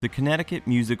The Connecticut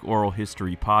Music Oral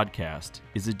History Podcast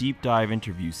is a deep dive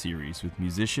interview series with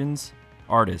musicians,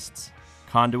 artists,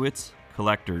 conduits,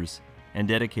 collectors, and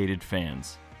dedicated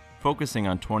fans, focusing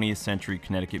on 20th century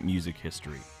Connecticut music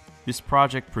history. This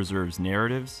project preserves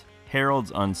narratives,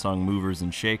 heralds unsung movers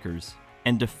and shakers,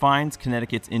 and defines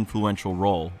Connecticut's influential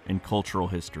role in cultural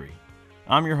history.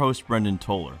 I'm your host, Brendan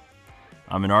Toller.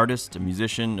 I'm an artist, a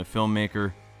musician, a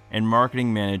filmmaker, and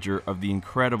marketing manager of the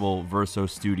incredible Verso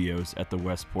studios at the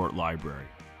Westport Library,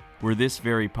 where this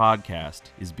very podcast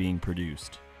is being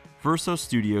produced. Verso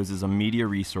Studios is a media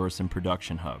resource and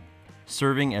production hub,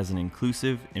 serving as an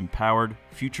inclusive, empowered,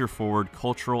 future-forward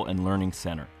cultural and learning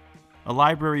center. A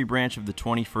library branch of the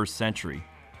 21st century,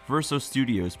 Verso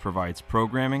Studios provides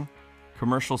programming,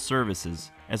 commercial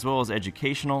services, as well as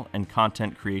educational and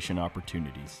content creation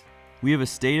opportunities. We have a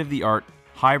state-of-the-art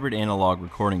hybrid analog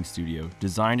recording studio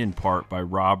designed in part by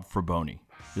Rob Fraboni,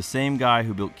 the same guy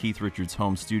who built Keith Richards'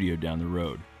 home studio down the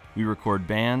road. We record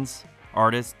bands,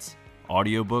 artists,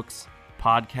 audiobooks,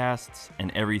 podcasts,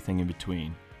 and everything in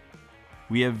between.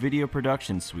 We have video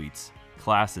production suites,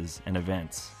 classes, and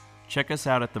events. Check us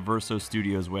out at the Verso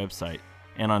Studios website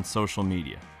and on social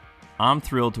media. I'm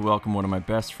thrilled to welcome one of my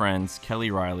best friends,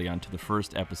 Kelly Reilly, onto the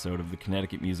first episode of the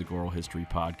Connecticut Music Oral History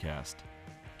Podcast.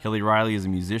 Kelly Reilly is a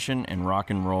musician and rock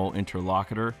and roll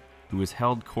interlocutor who has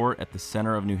held court at the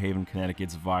center of New Haven,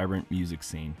 Connecticut's vibrant music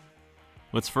scene.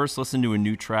 Let's first listen to a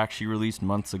new track she released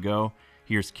months ago.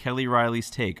 Here's Kelly Reilly's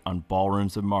take on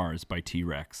Ballrooms of Mars by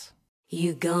T-Rex.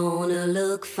 You gonna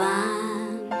look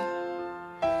fine,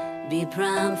 be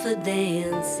primed for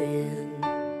dancing.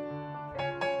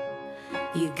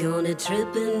 You gonna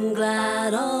trip and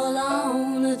glide all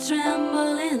on a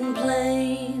trembling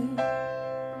plane.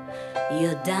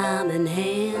 Your diamond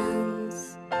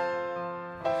hands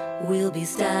will be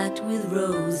stacked with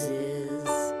roses,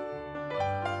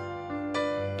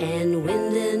 and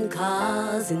wind and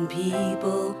cars and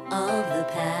people of the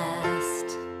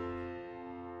past.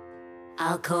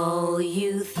 I'll call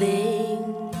you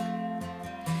thing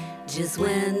just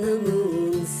when the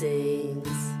moon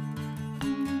sings,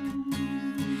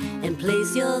 and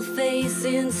place your face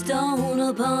in stone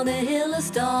upon a hill of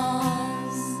stars,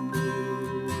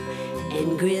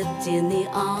 and gripped in the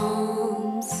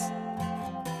arms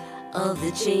of the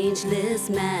changeless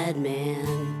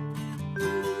madman,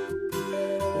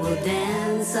 we'll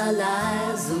dance our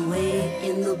lives away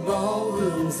in the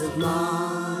ballrooms of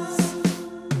Mars.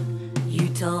 You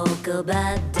talk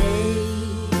about day,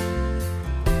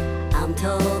 I'm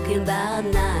talking about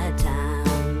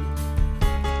nighttime,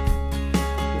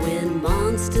 when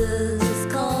monsters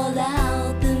call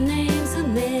out the names of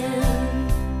men.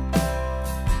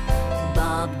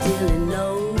 Bob Dylan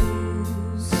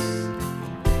knows,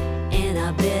 and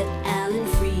I bet Alan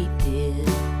Freed did.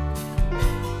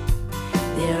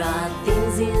 There are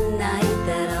things in night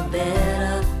that are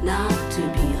better not to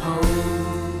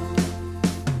behold.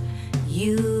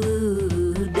 You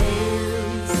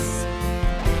dance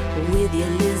with your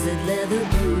lizard leather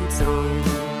boots on,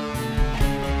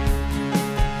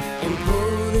 and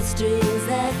pull the strings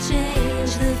that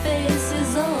change the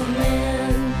faces of men.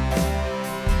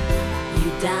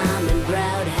 Diamond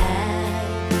browed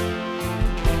hag,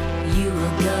 you a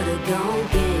gutter gone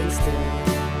gangster.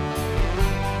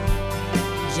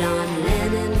 John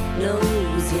Lennon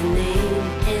knows your name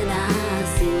and I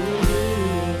sing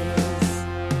his.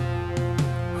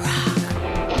 Rock.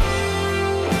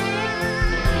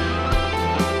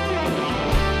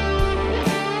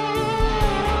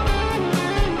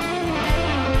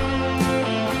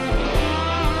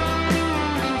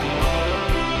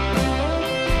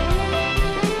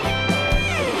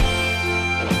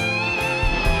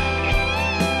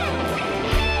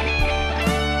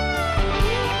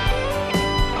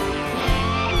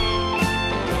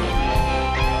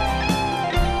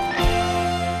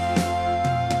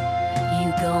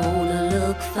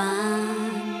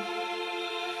 Fine,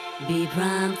 be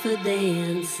primed for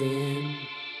dancing.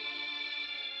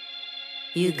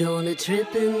 You're gonna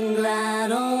trip and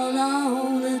glide all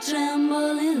on a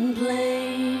trembling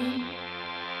plane.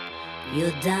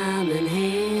 Your diamond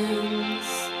hands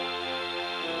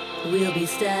will be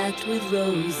stacked with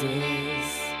roses,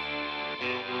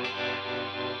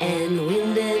 and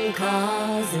wind and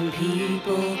cars and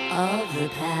people of the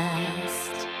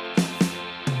past.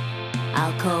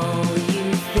 I'll call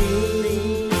you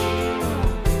feeling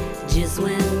just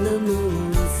when the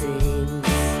moon sings,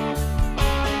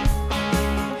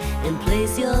 and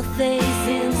place your face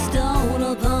in stone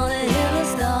upon a hill of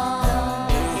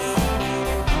stars,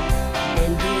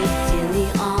 and gripped in the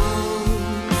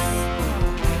arms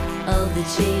of the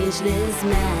changeless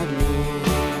madman,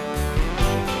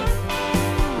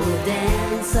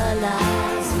 pass our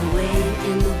lives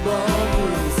away in the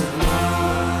ballrooms of Mars.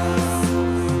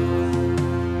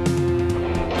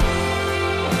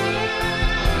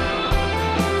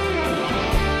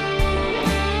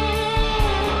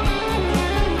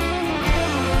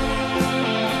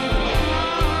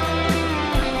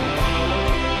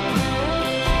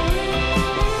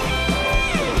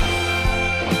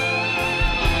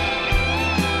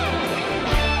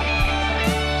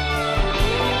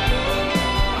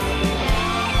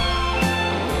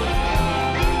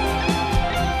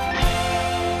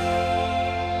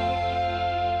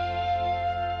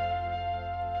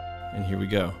 And here we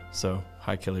go. So,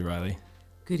 hi, Kelly Reilly.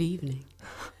 Good evening.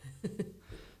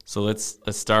 So let's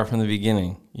start from the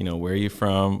beginning. You know, where are you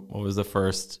from? What was the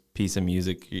first piece of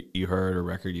music you heard or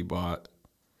record you bought?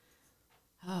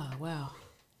 Oh, wow.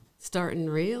 Starting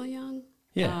real young?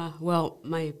 Yeah. Well,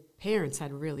 my parents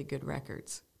had really good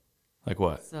records. Like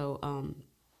what? So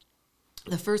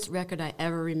the first record I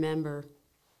ever remember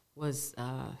was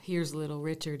Here's Little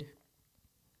Richard,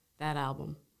 that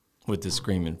album. With the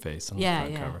screaming face on the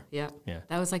front cover. Yeah.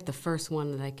 That was like the first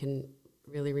one that I can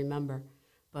really remember.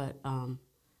 But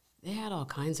they had all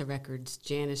kinds of records.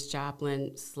 Janis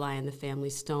Joplin, Sly and the Family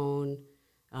Stone,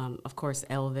 of course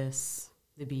Elvis,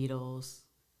 the Beatles,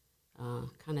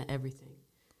 kind of everything.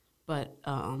 But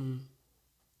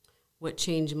what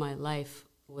changed my life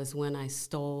was when I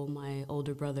stole my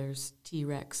older brother's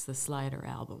T-Rex, the Slider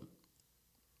album,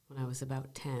 when I was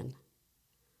about 10.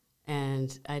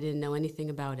 And I didn't know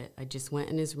anything about it. I just went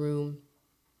in his room,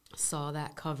 saw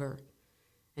that cover,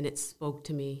 and it spoke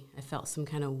to me. I felt some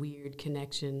kind of weird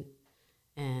connection,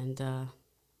 and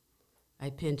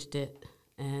I pinched it.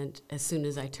 And as soon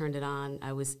as I turned it on,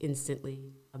 I was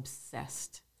instantly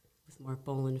obsessed with Mark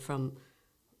Bolan from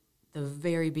the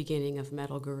very beginning of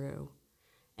Metal Guru.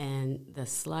 And the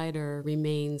Slider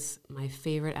remains my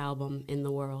favorite album in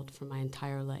the world for my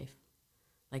entire life.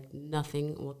 Like,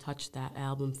 nothing will touch that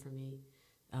album for me.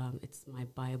 It's my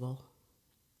Bible.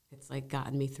 It's, like,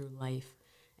 gotten me through life.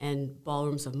 And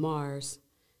Ballrooms of Mars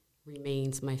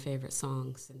remains my favorite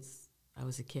song since I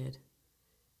was a kid.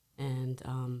 And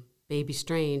Baby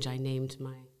Strange, I named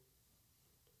my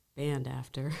band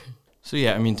after. So,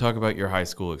 yeah, I mean, talk about your high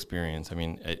school experience. I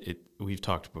mean, we've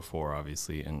talked before,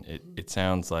 obviously, and it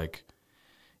sounds like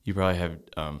you probably have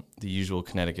the usual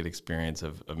Connecticut experience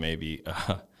of maybe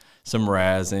some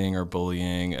razzing or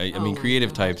bullying. I mean,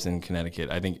 creative types in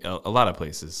Connecticut, I think a lot of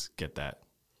places get that.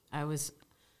 I was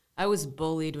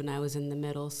bullied when I was in the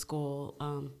middle school.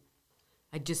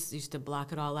 I just used to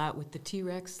block it all out with the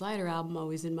T-Rex Slider album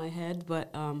always in my head.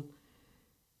 But,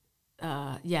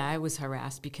 yeah, I was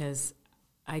harassed because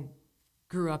I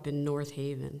grew up in North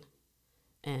Haven,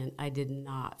 and I did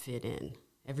not fit in.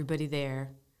 Everybody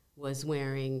there was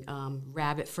wearing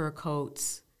rabbit fur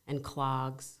coats and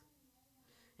clogs.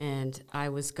 And I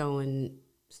was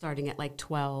starting at like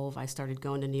 12, I started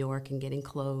going to New York and getting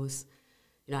clothes.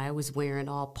 You know, I was wearing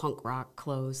all punk rock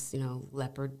clothes, you know,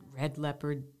 red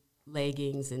leopard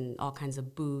leggings and all kinds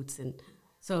of boots. And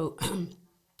so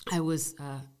I was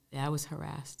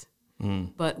harassed.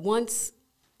 But once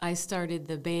I started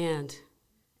the band,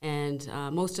 and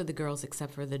most of the girls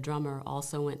except for the drummer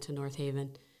also went to North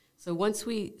Haven. So once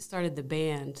we started the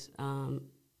band,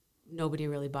 nobody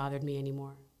really bothered me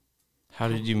anymore. How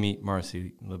did you meet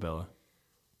Marcy LaBella?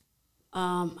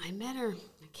 I met her,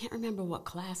 I can't remember what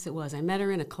class it was. I met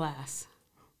her in a class.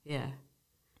 Yeah.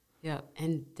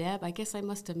 And Deb, I guess I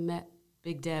must have met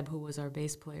Big Deb, who was our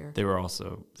bass player.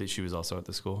 She was also at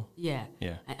the school? Yeah.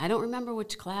 I don't remember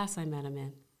which class I met him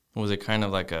in. Was it kind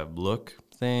of like a look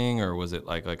thing, or was it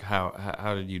like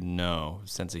how did you know?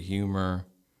 Sense of humor?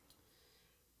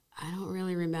 I don't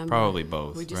really remember. Probably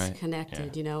both, We just right?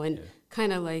 connected, you know, and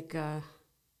kind of like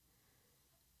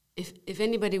if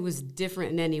anybody was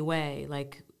different in any way,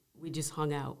 like we just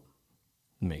hung out.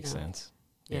 Makes sense.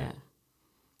 Yeah.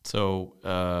 So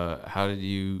how did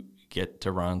you get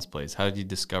to Ron's place? How did you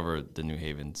discover the New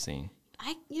Haven scene?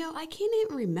 I can't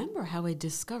even remember how I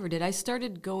discovered it. I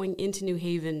started going into New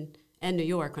Haven and New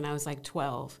York when I was like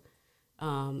 12.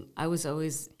 I was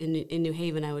always in New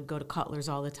Haven. I would go to Cutler's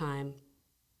all the time.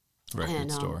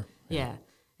 Record store. Yeah.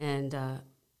 And,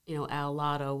 Al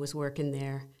Lotto was working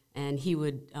there, and he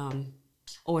would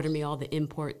order me all the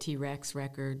import T-Rex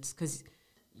records because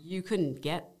you couldn't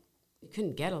get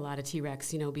a lot of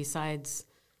T-Rex, besides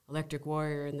Electric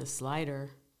Warrior and the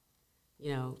Slider,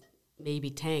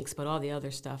 maybe Tanks, but all the other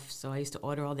stuff. So I used to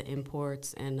order all the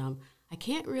imports, and I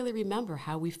can't really remember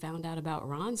how we found out about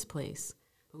Ron's place,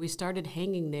 but we started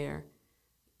hanging there.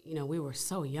 We were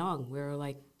so young. We were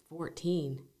like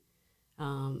 14.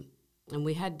 and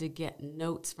we had to get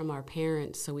notes from our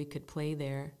parents so we could play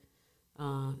there.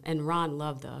 And Ron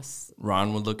loved us.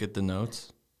 Ron would look at the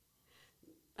notes?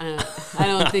 I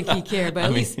don't think he cared, but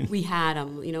at least we had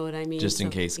them. You know what I mean? Just in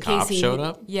case cops showed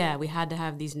up? Yeah, we had to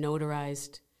have these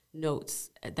notarized notes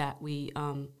that we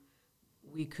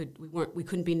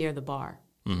couldn't be near the bar.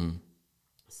 Mm-hmm.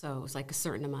 So it was like a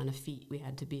certain amount of feet we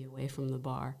had to be away from the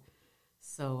bar.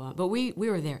 So, but we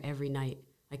were there every night.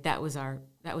 Like that was our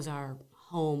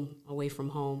home, away from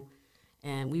home,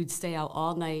 and we would stay out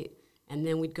all night, and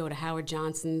then we'd go to Howard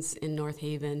Johnson's in North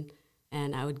Haven,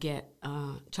 and I would get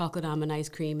chocolate almond ice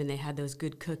cream, and they had those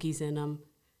good cookies in them,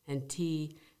 and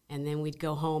tea, and then we'd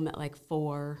go home at like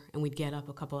 4, and we'd get up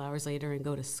a couple hours later and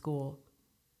go to school.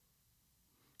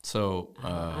 So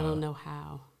I don't know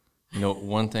how. You know,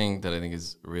 one thing that I think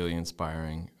is really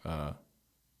inspiring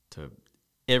to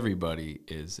everybody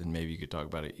is, and maybe you could talk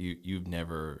about it, you've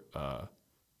never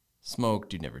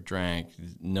smoked, you never drank,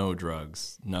 no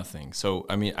drugs, nothing. So,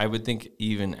 I mean, I would think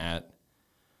even at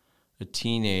a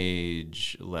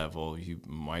teenage level, you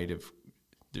might have,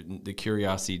 the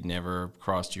curiosity never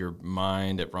crossed your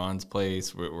mind at Ron's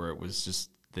place where it was just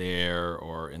there,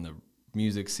 or in the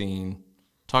music scene.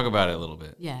 Talk about it a little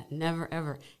bit. Yeah, never,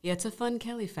 ever. Yeah, it's a fun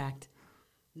Kelly fact.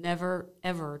 Never,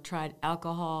 ever tried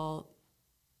alcohol,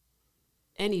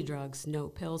 any drugs, no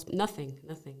pills, nothing,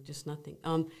 just nothing.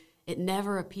 It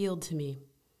never appealed to me.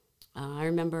 I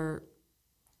remember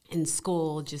in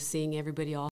school just seeing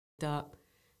everybody all f***ed up,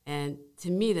 and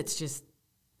to me that's just,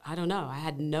 I don't know, I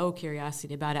had no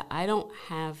curiosity about it. I don't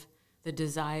have the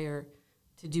desire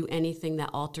to do anything that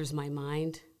alters my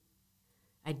mind.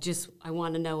 I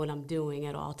want to know what I'm doing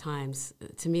at all times.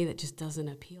 To me, that just doesn't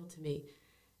appeal to me.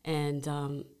 And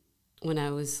when I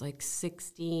was like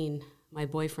 16, my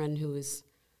boyfriend, who was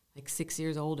like 6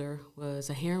 years older, was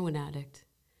a heroin addict.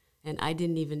 And I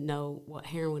didn't even know what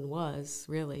heroin was,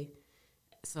 really.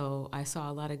 So I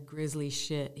saw a lot of grisly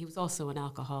shit. He was also an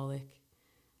alcoholic.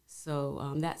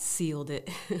 So that sealed it.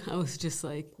 I was just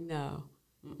like, no.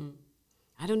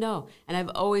 I don't know. And I've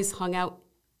always hung out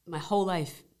my whole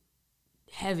life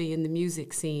heavy in the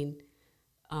music scene.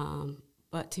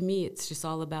 But to me, it's just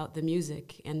all about the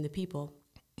music and the people.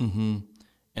 Mm-hmm.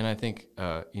 And I think,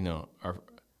 I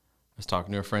was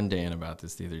talking to a friend, Dan, about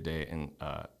this the other day, and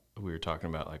we were talking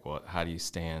about, like, well, how do you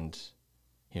stand,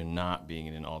 not being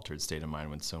in an altered state of mind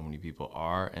when so many people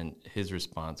are? And his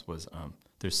response was,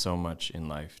 there's so much in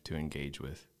life to engage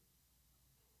with.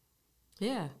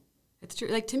 Yeah, it's true.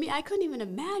 Like, to me, I couldn't even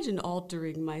imagine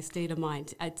altering my state of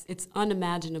mind. It's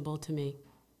unimaginable to me.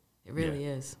 It really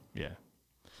is. Yeah.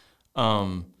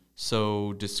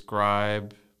 So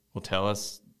tell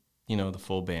us, the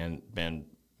full band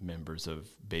members of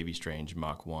Baby Strange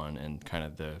Mach 1 and kind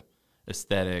of the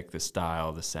aesthetic, the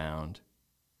style, the sound.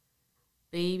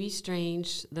 Baby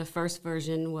Strange, the first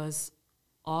version was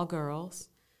all girls.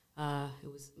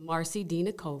 It was Marcy Di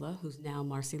Nicola, who's now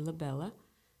Marcy LaBella,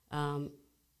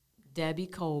 Debbie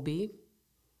Colby,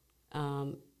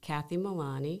 Kathy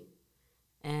Milani,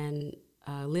 and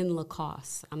Lynn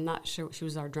Lacoste. I'm not sure, she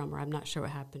was our drummer. I'm not sure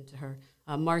what happened to her.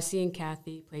 Marcy and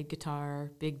Kathy played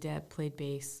guitar. Big Deb played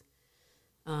bass.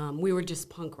 We were just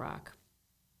punk rock.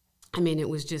 I mean, it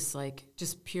was just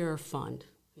pure fun,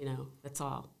 that's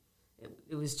all.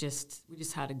 It was just, we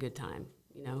just had a good time,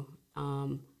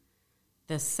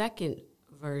 The second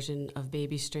version of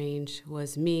Baby Strange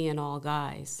was me and all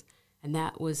guys, and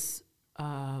that was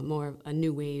more of a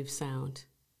new wave sound.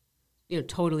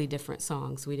 Totally different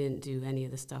songs. We didn't do any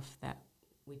of the stuff that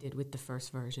we did with the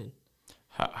first version.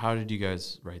 How did you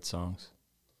guys write songs?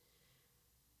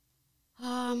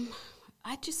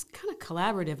 I just kind of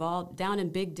collaborative, all down in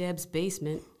Big Deb's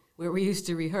basement where we used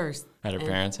to rehearse. At her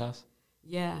parents' house?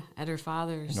 Yeah, at her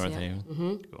father's. North Haven?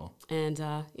 Mm-hmm. Cool. And,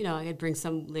 I'd bring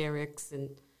some lyrics,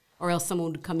 or else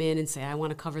someone would come in and say, I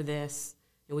want to cover this.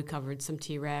 And we covered some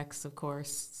T-Rex, of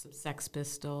course, some Sex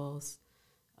Pistols.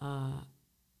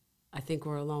 I Think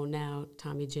We're Alone Now,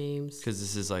 Tommy James. Because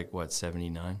this is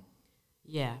 79?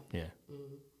 Yeah. Yeah.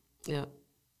 Mm-hmm.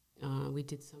 Yeah. We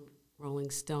did some Rolling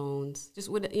Stones, just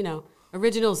with,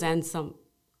 originals and some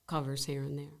covers here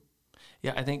and there.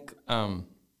 Yeah, I think,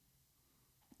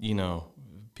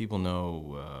 people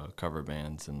know cover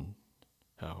bands and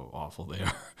how awful they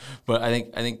are. But I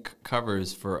think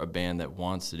covers for a band that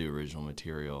wants to do original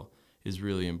material is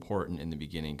really important in the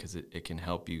beginning because it can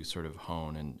help you sort of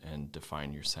hone and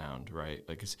define your sound, right?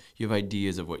 Like you have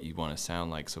ideas of what you want to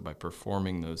sound like, so by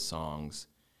performing those songs,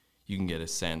 you can get a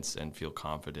sense and feel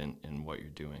confident in what you're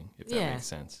doing, if that makes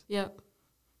sense. Yep.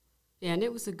 Yeah, and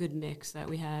it was a good mix that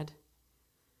we had.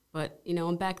 But,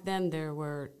 and back then there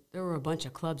were a bunch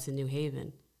of clubs in New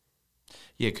Haven.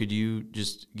 Yeah, could you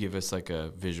just give us like a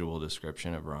visual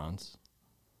description of Ron's?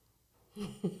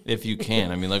 If you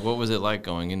can. I mean, like, what was it like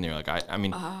going in there? Like, I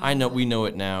mean, I know, we know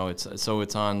it now. It's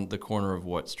on the corner of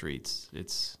what streets?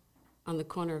 It's on the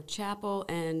corner of Chapel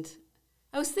and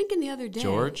I was thinking the other day.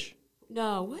 George?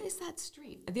 No, what is that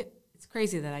street? It's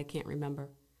crazy that I can't remember.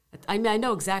 I mean, I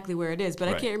know exactly where it is, but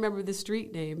I can't remember the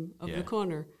street name of the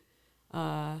corner.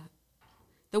 The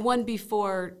one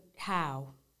before Howe.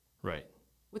 Right.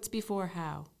 What's before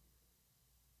Howe?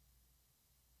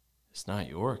 It's not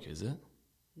York, is it?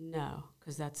 No,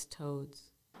 because that's Toads.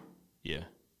 Yeah.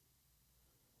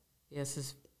 Yes,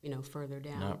 is further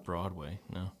down. Not Broadway,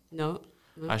 no. No.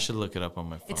 I should look it up on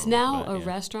my phone. It's now a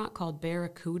restaurant called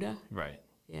Barracuda. Right.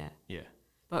 Yeah. Yeah.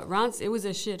 But Ron's, it was a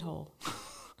shithole.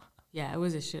 Yeah, it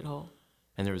was a shithole.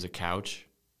 And there was a couch?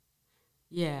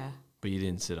 Yeah. But you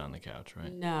didn't sit on the couch,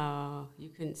 right? No, you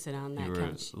couldn't sit on that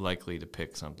couch. You were likely to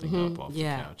pick something up off the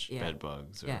couch. Yeah. Bed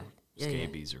bugs or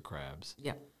scabies or crabs.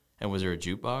 Yeah. And was there a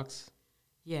jukebox?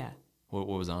 Yeah. What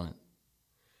was on it?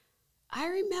 I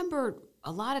remember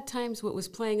a lot of times what was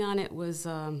playing on it was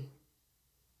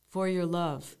For Your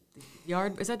Love.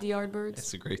 Is that the Yardbirds?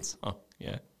 It's a great song,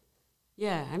 yeah.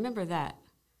 Yeah, I remember that.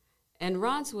 And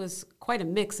Ron's was quite a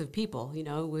mix of people, it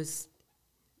was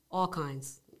all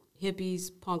kinds. Hippies,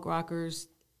 punk rockers,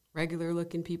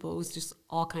 regular-looking people. It was just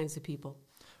all kinds of people.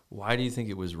 Why do you think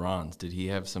it was Ron's? Did he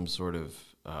have some sort of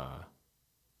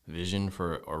vision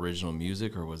for original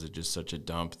music, or was it just such a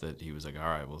dump that he was like, all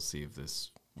right, we'll see if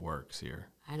this works here?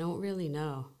 I don't really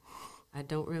know. And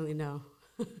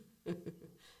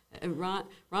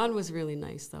Ron was really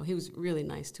nice, though. He was really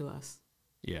nice to us.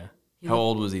 Yeah. How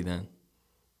old was he then?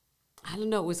 I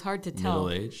don't know. It was hard to tell.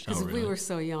 Middle-aged? Because we were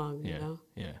so young,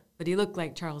 Yeah. But he looked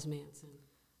like Charles Manson.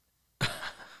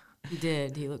 He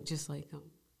did. He looked just like him.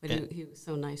 But he was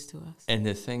so nice to us. And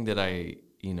the thing that I,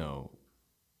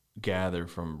 gather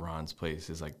from Ron's place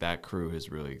is like that crew has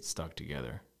really stuck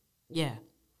together. Yeah.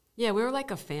 Yeah, we were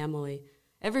like a family.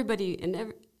 Everybody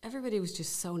was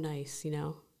just so nice,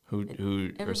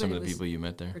 Who are some of the people you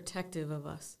met there? Protective of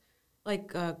us.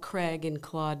 Like Craig and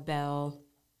Claude Bell.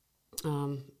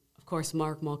 Of course,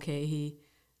 Mark Mulcahy.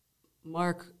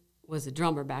 Mark was a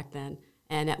drummer back then.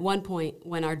 And at one point,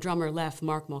 when our drummer left,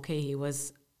 Mark Mulcahy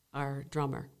was our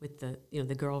drummer with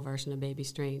the girl version of Baby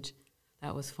Strange.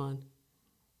 That was fun.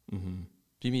 Mm-hmm.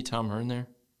 Did you meet Tom Hearn there?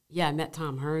 Yeah, I met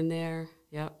Tom Hearn there.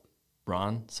 Yep.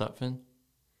 Ron Sutphin?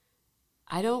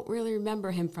 I don't really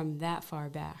remember him from that far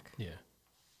back. Yeah.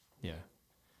 Yeah.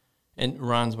 And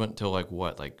Ron's went till like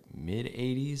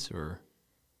mid-'80s or?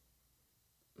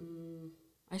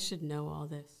 I should know all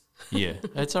this. Yeah,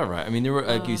 that's all right. I mean, there were,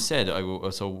 like you said,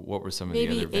 so what were some of the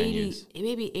other venues?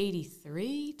 Maybe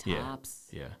 83 tops.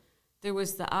 Yeah. There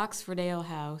was the Oxford Ale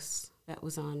House that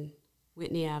was on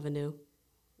Whitney Avenue.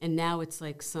 And now it's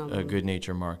like a Good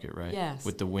Nature Market, right? Yes.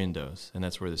 With the windows. And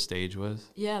that's where the stage was?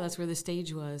 Yeah, that's where the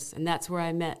stage was. And that's where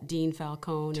I met Dean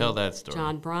Falcone. Tell that story.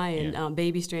 John Bryan. Yeah.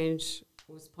 Baby Strange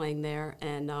was playing there.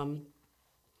 And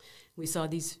we saw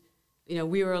these,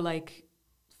 we were like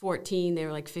 14. They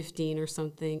were like 15 or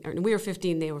something. Or we were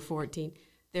 15. They were 14.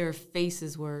 Their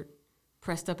faces were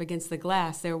pressed up against the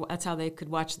glass. That's how they could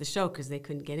watch the show because they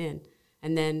couldn't get in.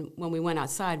 And then when we went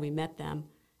outside, we met them.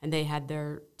 And they had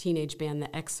their teenage band,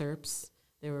 The Excerpts.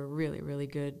 They were a really, really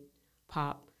good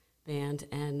pop band.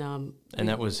 And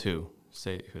that was who?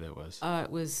 Say who that was.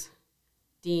 It was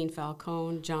Dean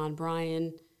Falcone, John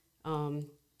Bryan,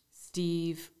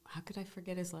 Steve. How could I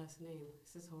forget his last name?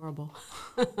 This is horrible.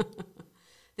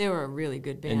 They were a really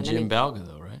good band. And Jim Balga,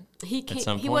 though, right?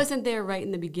 He wasn't there right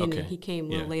in the beginning. Okay. He came a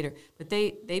little later. But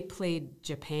they played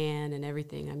Japan and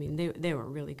everything. I mean, they were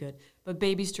really good. But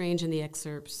Baby Strange and The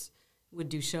Excerpts would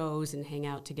do shows and hang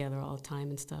out together all the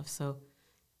time and stuff. So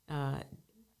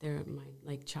they're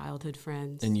my childhood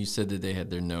friends. And you said that they had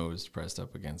their nose pressed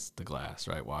up against the glass,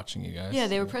 right, watching you guys? Yeah,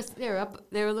 they were pressed. They were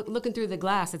up. They were looking through the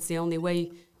glass. It's the only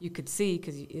way you could see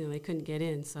because they couldn't get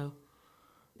in. So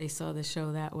they saw the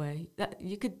show that way.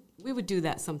 We would do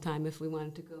that sometime if we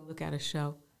wanted to go look at a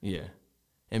show. Yeah.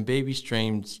 And Baby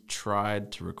Strange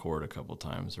tried to record a couple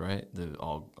times, right? The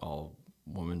all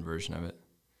woman version of it.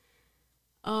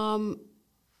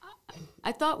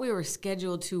 I thought we were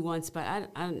scheduled to once, but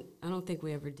I don't think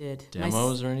we ever did.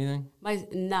 Demos or anything?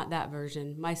 Not that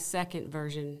version. My second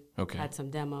version had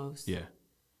some demos. Yeah.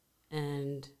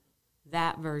 And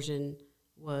that version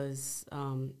was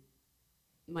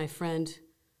my friend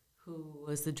who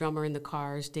was the drummer in the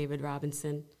Cars, David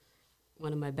Robinson,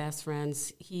 one of my best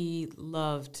friends. He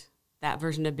loved that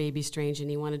version of Baby Strange, and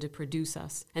he wanted to produce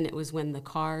us. And it was when the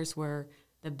Cars were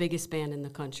the biggest band in the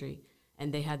country.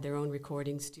 and they had their own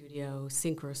recording studio,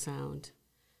 Synchro Sound,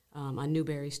 on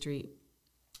Newberry Street.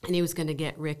 And he was going to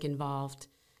get Rick involved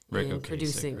in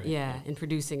producing, in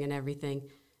producing and everything.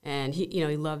 And he,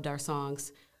 he loved our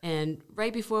songs. And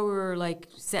right before we were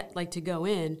set to go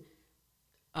in,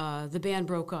 the band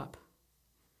broke up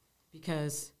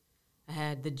because I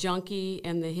had the junkie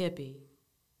and the hippie,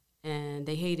 and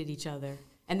they hated each other.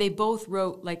 And they both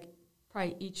wrote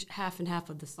probably each half and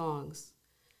half of the songs.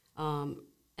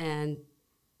 And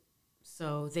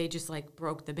so they just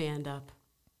broke the band up.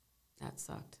 That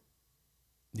sucked.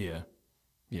 Yeah.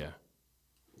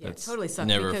 That's totally sucked.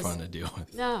 Never fun to deal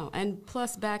with. No, and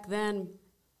plus back then,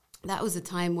 that was a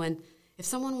time when if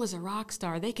someone was a rock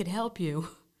star, they could help you.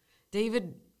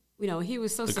 David, he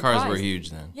was so surprised. The Cars were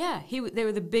huge then. Yeah, they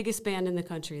were the biggest band in the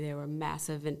country. They were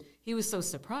massive, and he was so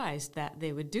surprised that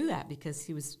they would do that because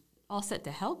he was all set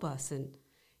to help us. And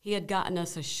he had gotten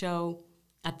us a show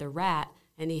at the Rat,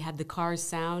 and he had the Cars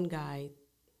sound guy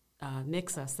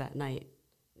mix us that night.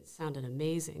 It sounded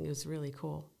amazing. It was really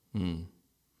cool.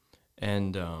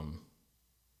 And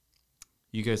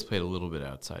you guys played a little bit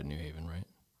outside New Haven, right?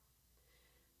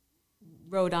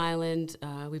 Rhode Island.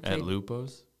 We played at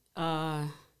Lupo's?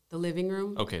 The Living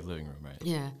Room. Okay, Living Room, right.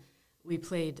 Yeah. We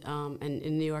played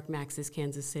in New York, Max's,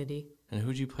 Kansas City. And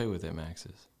who'd you play with at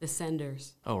Max's? The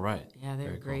Senders. Oh, right. Yeah, they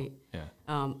were great. Cool.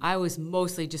 Yeah. I was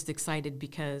mostly just excited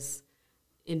because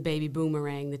in Baby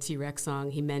Boomerang, the T-Rex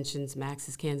song, he mentions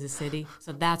Max's, Kansas City.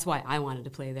 So that's why I wanted to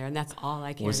play there, and that's all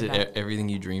I cared about. Was it everything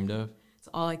you dreamed of? It's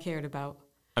all I cared about.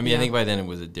 I mean, I think by then it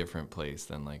was a different place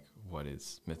than what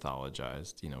is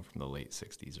mythologized, from the late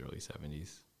 60s, early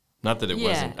 70s. Not that it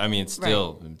wasn't. I mean, it's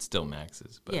still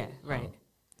Max's. But, yeah, right.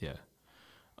 Yeah.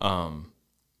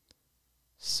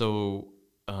 So,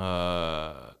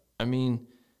 I mean,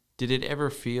 did it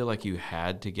ever feel like you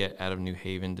had to get out of New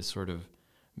Haven to sort of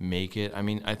make it? I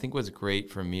mean, I think what's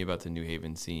great for me about the New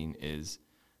Haven scene is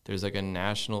there's a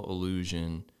national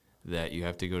illusion that you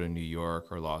have to go to New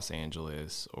York or Los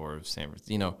Angeles or San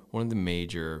Francisco, one of the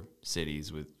major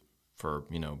cities for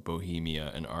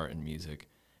bohemia and art and music,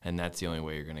 and that's the only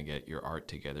way you're going to get your art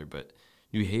together. But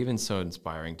New Haven's so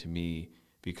inspiring to me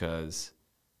because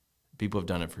people have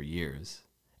done it for years,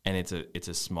 and it's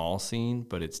a small scene,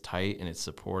 but it's tight and it's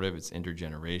supportive, it's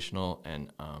intergenerational,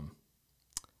 and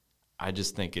I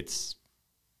just think it's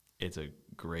a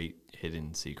great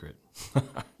hidden secret.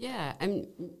 Yeah, and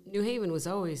New Haven was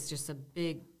always just a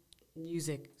big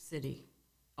music city,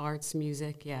 arts,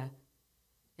 music. Yeah,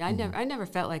 I never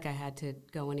felt like I had to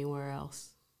go anywhere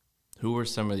else. Who were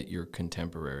some of your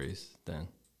contemporaries then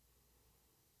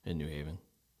in New Haven?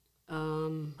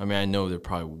 I mean, I know there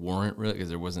probably weren't really because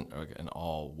there wasn't an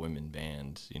all-women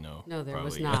band, No, there probably.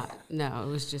 was not. No, it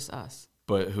was just us.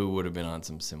 But who would have been on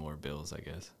some similar bills, I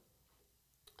guess?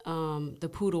 The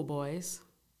Poodle Boys.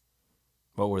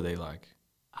 What were they like?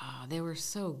 Oh, they were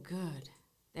so good.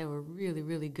 They were really,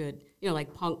 really good.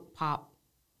 Like punk pop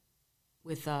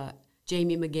with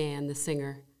Jamie McGann, the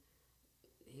singer.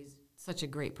 He's such a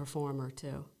great performer,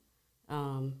 too.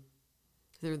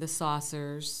 There were the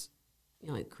Saucers,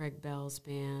 like Craig Bell's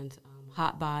band,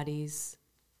 Hot Bodies.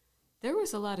 There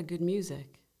was a lot of good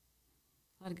music,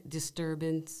 a lot of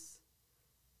Disturbance.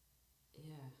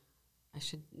 Yeah, I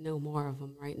should know more of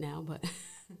them right now, but...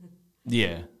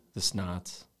 Yeah, the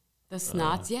Snots. The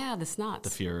Snots, the Snots. The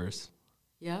Führers.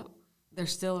 Yep, they're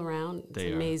still around. It's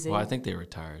amazing. Well, I think they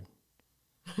retired.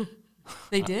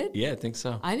 They did? Yeah, I think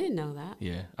so. I didn't know that.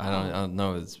 Yeah, I don't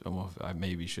know. I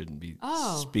maybe shouldn't be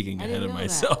speaking ahead of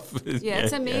myself. Yeah,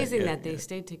 it's amazing that they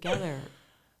stayed together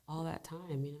all that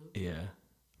time, Yeah.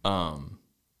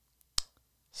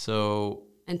 So.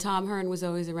 And Tom Hearn was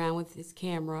always around with his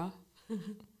camera.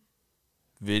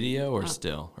 Video or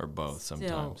still or both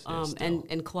sometimes. Still.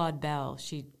 And Claude Bell,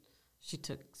 she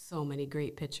took so many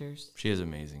great pictures. She has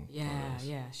amazing. photos.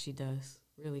 Yeah, she does.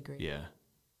 Really great. Yeah.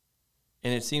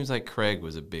 And it seems like Craig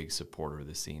was a big supporter of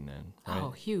the scene then, right?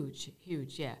 Oh, huge,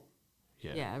 yeah.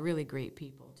 Yeah, really great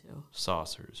people, too.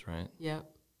 Saucers, right? Yep.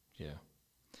 Yeah.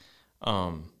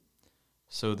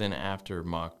 So then after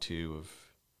Mach 2 of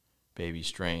Baby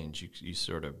Strange, you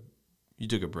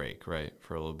took a break, right,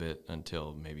 for a little bit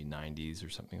until maybe 90s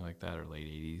or something like that, or late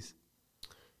 80s?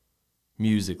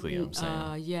 Musically, I'm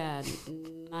saying. Yeah,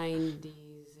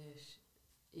 90s-ish.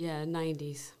 Yeah,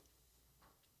 90s.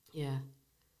 Yeah.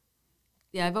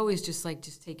 Yeah, I've always just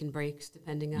taken breaks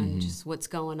depending on just what's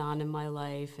going on in my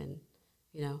life, and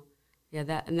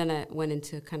that. And then I went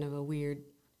into kind of a weird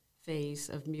phase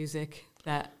of music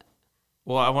that.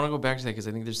 Well, I want to go back to that because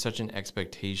I think there's such an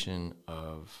expectation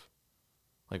of,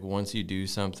 once you do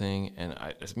something, and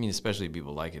I mean, especially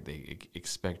people like it, they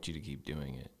expect you to keep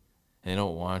doing it, And they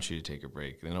don't want you to take a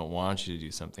break. They don't want you to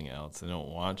do something else. They don't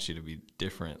want you to be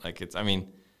different. Like I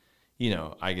mean,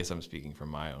 I guess I'm speaking from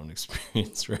my own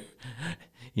experience, right?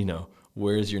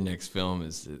 Where's your next film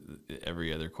is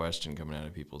every other question coming out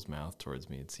of people's mouth towards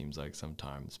me, it seems like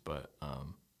sometimes. But, I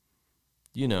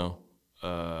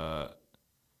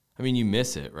mean, you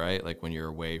miss it, right? Like when you're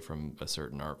away from a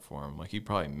certain art form, like you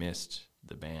probably missed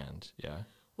the band, yeah?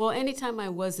 Well, anytime I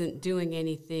wasn't doing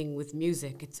anything with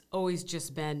music, it's always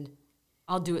just been,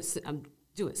 I'll do it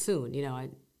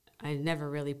soon. I never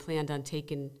really planned on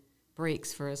taking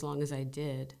breaks for as long as I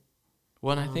did.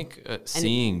 Well, and I think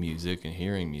seeing music and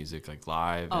hearing music like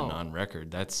live and on record,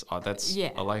 that's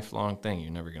a lifelong thing.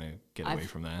 You're never going to get away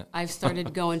from that. I've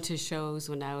started going to shows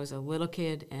when I was a little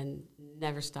kid and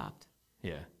never stopped.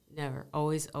 Yeah. Never.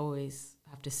 Always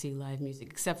have to see live music,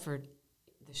 except for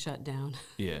the shutdown.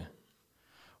 Yeah.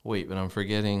 Wait, but I'm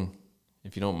forgetting,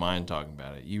 if you don't mind talking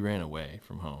about it, you ran away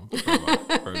from home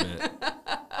for a bit.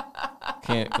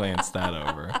 Can't glance that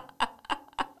over.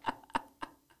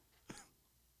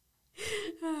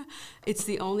 It's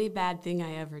the only bad thing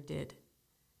I ever did,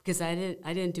 because I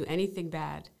didn't do anything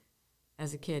bad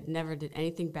as a kid. Never did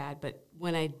anything bad. But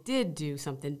when I did do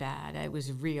something bad, it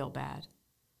was real bad.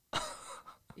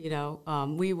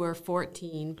 We were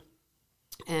 14,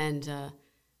 and it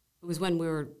was when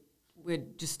we're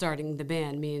just starting the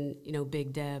band, me and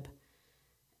Big Deb,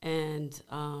 and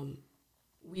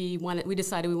we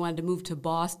decided we wanted to move to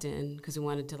Boston because we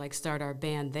wanted to start our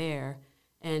band there.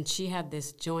 And she had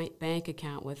this joint bank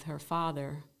account with her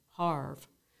father, Harv.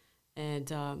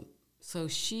 And so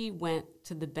she went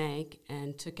to the bank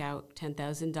and took out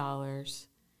 $10,000.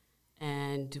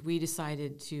 And we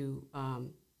decided to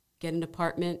get an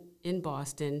apartment in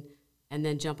Boston and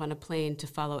then jump on a plane to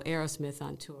follow Aerosmith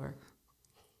on tour.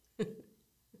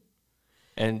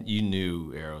 And you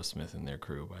knew Aerosmith and their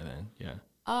crew by then, yeah?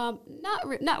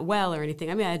 Not well or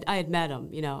anything. I mean, I had met them.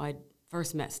 I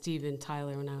first met Steven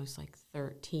Tyler when I was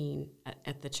 13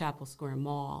 at the Chapel Square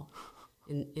Mall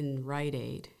in Rite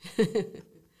Aid.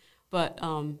 But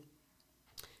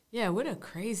yeah, what a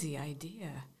crazy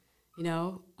idea,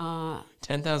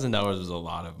 $10,000 was a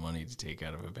lot of money to take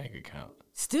out of a bank account.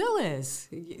 Still is.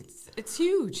 It's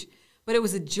huge. But it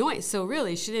was a joint, so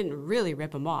really, she didn't really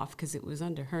rip him off because it was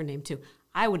under her name too.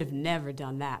 I would have never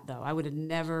done that, though. I would have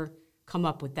never come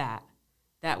up with that.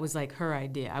 That was her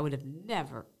idea. I would have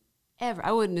never, ever.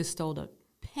 I wouldn't have stole a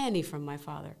penny from my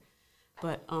father.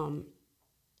 But,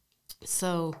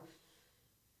 so,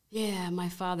 yeah, my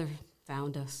father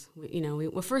found us.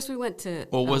 First we went to...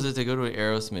 Well, was it to go to an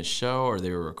Aerosmith show, or they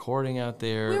were recording out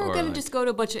there? We were going to just go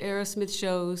to a bunch of Aerosmith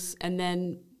shows, and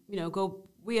then, go...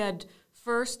 We had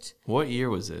first... What year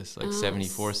was this?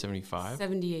 74, 75?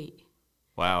 78.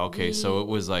 Wow, okay, so it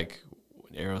was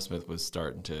Aerosmith was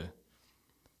starting to...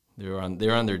 They were on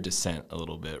their descent a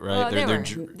little bit, right? They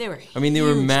were. I mean, they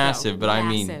were massive, but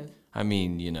massive. I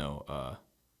mean,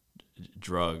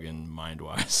 drug and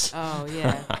mind-wise. Oh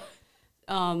yeah.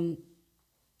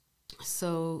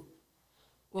 So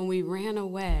when we ran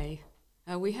away,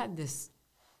 we had this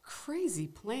crazy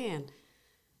plan.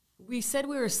 We said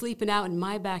we were sleeping out in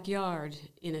my backyard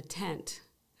in a tent,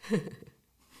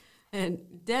 and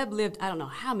Deb lived I don't know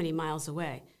how many miles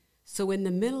away. So in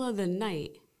the middle of the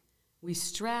night, we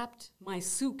strapped my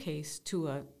suitcase to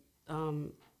a, how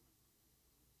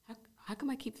come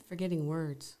I keep forgetting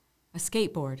words? A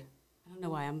skateboard. I don't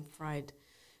know why, I'm fried.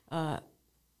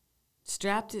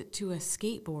 Strapped it to a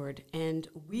skateboard and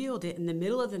wheeled it in the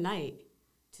middle of the night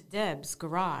to Deb's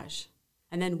garage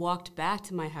and then walked back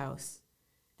to my house.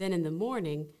 Then in the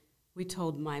morning, we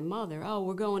told my mother, oh,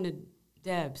 we're going to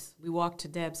Deb's. We walked to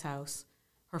Deb's house.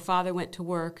 Her father went to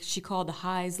work. She called the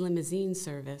High's limousine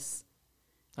service.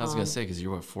 I was going to say, because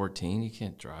you're, 14? You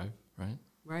can't drive, right?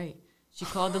 Right. She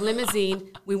called the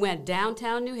limousine. We went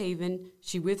downtown New Haven.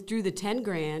 She withdrew the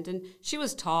 $10,000, and she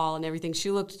was tall and everything. She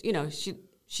looked,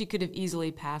 she could have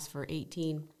easily passed for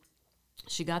 18.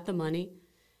 She got the money,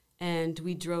 and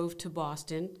we drove to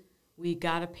Boston. We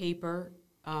got a paper,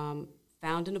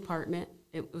 found an apartment.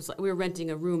 It was we were renting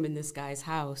a room in this guy's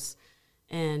house,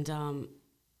 and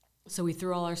so we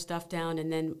threw all our stuff down,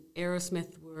 and then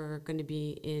Aerosmith were going to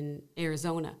be in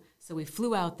Arizona. So we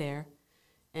flew out there,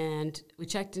 and we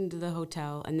checked into the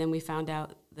hotel, and then we found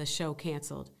out the show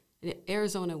canceled. And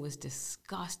Arizona was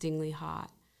disgustingly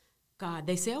hot. God,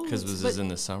 they say, oh, because this is in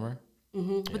the summer?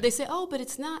 Mm-hmm. Yeah. But they say, oh, but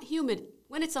it's not humid.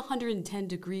 When it's 110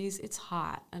 degrees, it's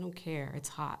hot. I don't care. It's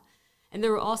hot. And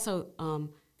there were also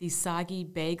these soggy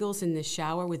bagels in the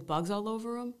shower with bugs all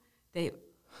over them.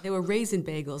 They were raisin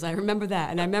bagels. I remember that,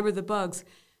 and I remember the bugs.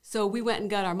 So we went and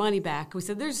got our money back. We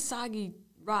said, there's soggy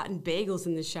rotten bagels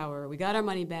in the shower. We got our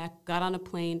money back, got on a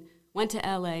plane, went to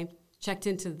L.A., checked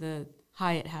into the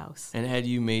Hyatt House. And had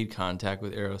you made contact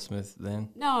with Aerosmith then?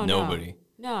 No, Nobody?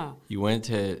 No. You went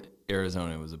to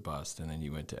Arizona, it was a bust, and then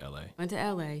you went to L.A. Went to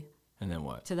L.A. And then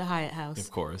what? To the Hyatt House. Of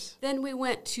course. Then we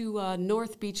went to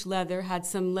North Beach Leather, had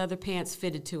some leather pants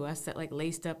fitted to us that like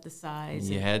laced up the sides.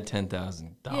 You had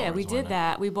 $10,000. Yeah, we did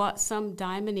that. We bought some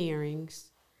diamond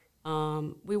earrings.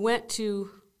 We went to,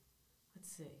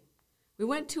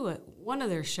 one of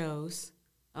their shows.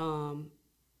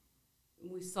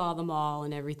 We saw them all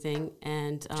and everything.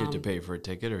 And did you have to pay for a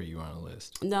ticket, or were you on a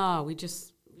list? No, we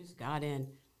just got in.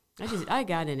 I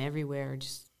got in everywhere.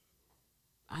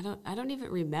 I don't even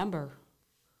remember.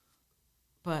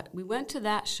 But we went to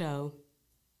that show,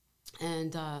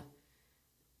 and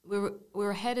we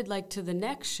were headed like to the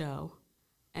next show,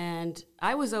 and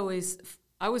I was always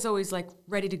like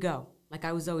ready to go. Like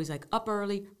I was always like up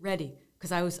early, ready,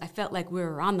 because I felt like we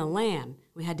were on the lam.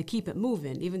 We had to keep it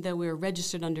moving, even though we were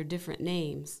registered under different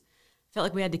names. Felt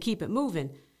like we had to keep it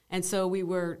moving, and so we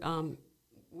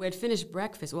had finished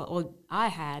breakfast. Well,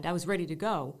 I was ready to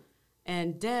go.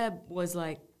 And Deb was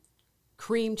like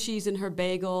cream cheese in her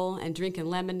bagel and drinking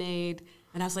lemonade.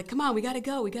 And I was like, come on, we got to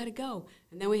go.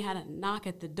 And then we had a knock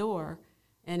at the door,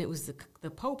 and it was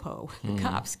the popo. The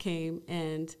cops came,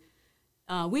 and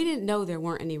we didn't know there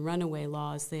weren't any runaway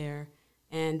laws there.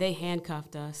 And they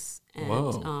handcuffed us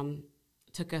and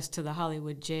took us to the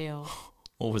Hollywood jail.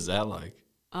 What was that like?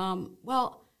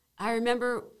 Well, I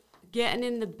remember getting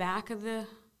in the back of the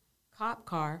cop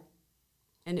car,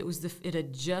 and it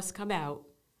had just come out.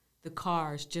 The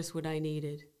car's just what I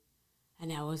needed.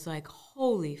 And I was like,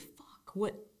 holy fuck,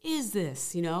 what is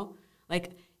this, you know?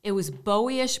 Like, it was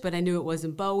Bowie-ish, but I knew it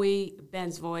wasn't Bowie.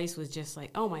 Ben's voice was just like,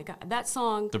 oh, my God. That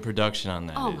song. The production on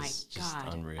that is just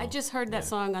unreal. I just heard that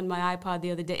song on my iPod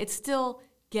the other day. It still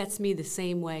gets me the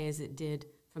same way as it did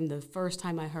from the first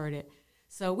time I heard it.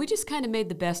 So we just kind of made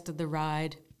the best of the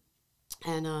ride.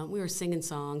 And we were singing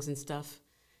songs and stuff.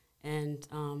 And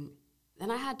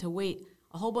then I had to wait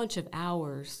a whole bunch of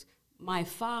hours. My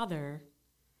father,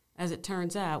 as it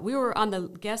turns out, we were on the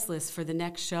guest list for the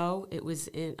next show. It was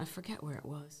I forget where it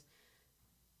was.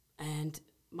 And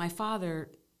my father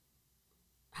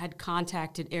had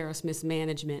contacted Aerosmith's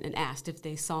management and asked if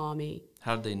they saw me.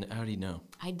 How did he know?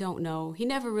 I don't know. He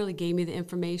never really gave me the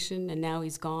information, and now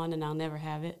he's gone, and I'll never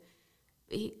have it.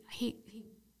 He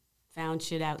found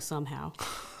shit out somehow.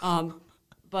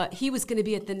 But he was going to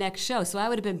be at the next show, so I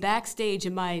would have been backstage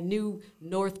in my new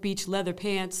North Beach leather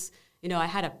pants. You know, I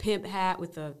had a pimp hat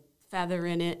with a feather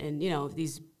in it and, you know,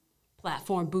 these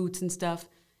platform boots and stuff.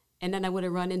 And then I would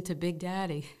have run into Big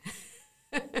Daddy.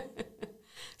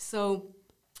 So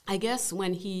I guess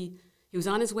when he was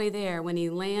on his way there, when he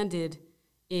landed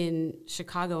in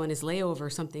Chicago on his layover or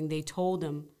something, they told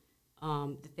him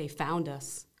that they found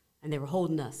us and they were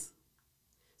holding us.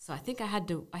 So I think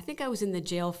I was in the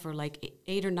jail for like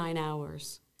 8 or 9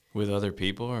 hours. With other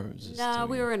people, or was this? No,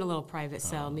 we were in a little private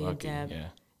cell, me lucky, and Deb. Yeah.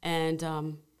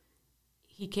 And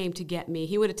he came to get me.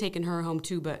 He would have taken her home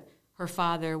too, but her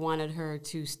father wanted her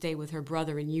to stay with her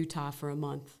brother in Utah for a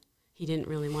month. He didn't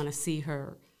really want to see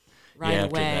her right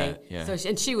after away. that, yeah. So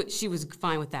she was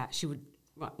fine with that. She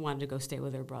wanted to go stay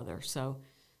with her brother. So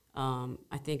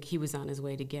I think he was on his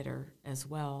way to get her as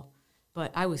well.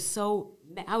 But I was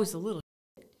a little,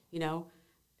 you know.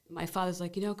 My father's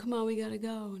like, you know, come on, we gotta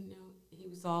go. And, you know, he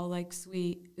was all like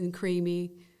sweet and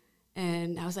creamy.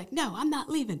 And I was like, no, I'm not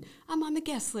leaving. I'm on the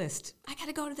guest list. I got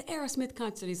to go to the Aerosmith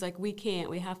concert. He's like, we can't.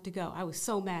 We have to go. I was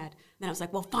so mad. Then I was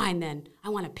like, well, fine then. I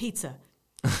want a pizza.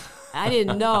 I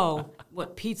didn't know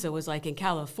what pizza was like in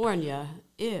California.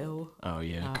 Ew. Oh,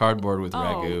 yeah. Cardboard with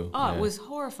ragu. Oh, yeah. It was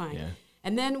horrifying. Yeah.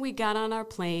 And then we got on our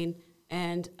plane,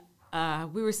 and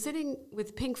we were sitting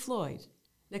with Pink Floyd,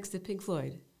 next to Pink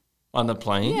Floyd. On the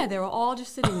plane? Yeah, they were all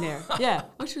just sitting there. Yeah,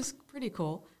 which was pretty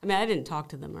cool. I mean, I didn't talk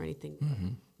to them or anything. Mm-hmm.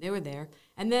 They were there.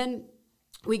 And then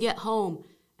we get home,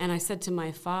 and I said to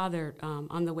my father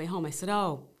on the way home, I said,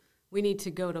 oh, we need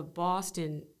to go to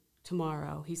Boston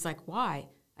tomorrow. He's like, why?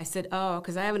 I said, oh,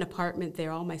 because I have an apartment there.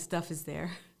 All my stuff is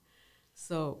there.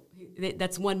 So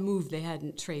that's one move they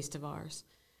hadn't traced of ours.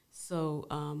 So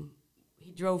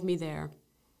he drove me there.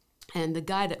 And the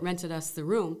guy that rented us the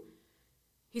room,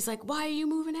 he's like, why are you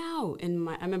moving out? And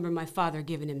I remember my father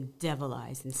giving him devil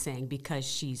eyes and saying, because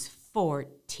she's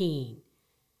 14.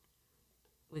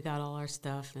 We got all our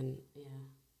stuff, and yeah,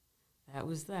 that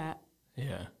was that.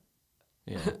 Yeah,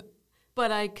 yeah.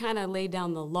 But I kind of laid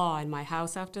down the law in my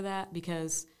house after that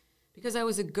because I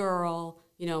was a girl.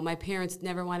 You know, my parents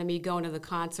never wanted me going to the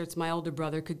concerts. My older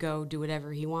brother could go do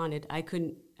whatever he wanted. I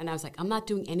couldn't, and I was like, I'm not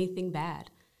doing anything bad.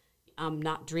 I'm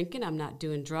not drinking, I'm not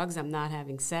doing drugs, I'm not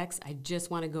having sex. I just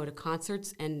want to go to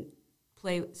concerts and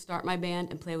start my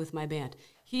band and play with my band.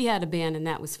 He had a band, and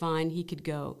that was fine. He could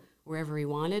go wherever he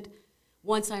wanted.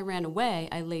 Once I ran away,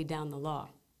 I laid down the law.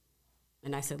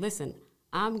 And I said, listen,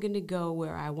 I'm going to go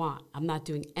where I want. I'm not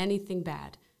doing anything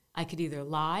bad. I could either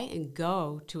lie and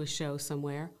go to a show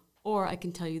somewhere, or I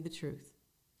can tell you the truth.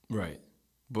 Right.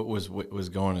 But was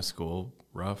going to school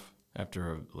rough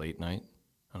after a late night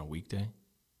on a weekday?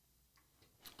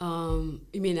 You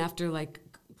mean after, like,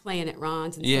 playing at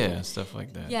Ron's? And stuff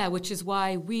like that. Yeah, which is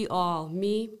why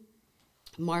me,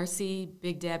 Marcy,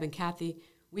 Big Deb, and Kathy,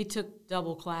 we took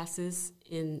double classes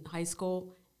in high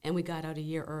school, and we got out a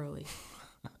year early.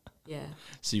 Yeah.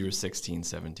 So you were 16,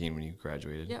 17 when you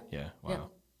graduated? Yep. Yeah, wow. Yep.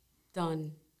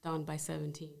 Done by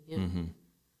 17, yeah. Mm-hmm.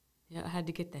 Yeah, I had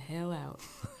to get the hell out.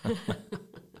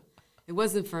 It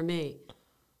wasn't for me,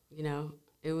 you know.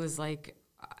 It was like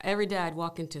every day I'd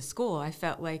walk into school, I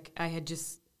felt like I had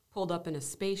just pulled up in a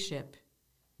spaceship.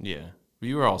 Yeah. But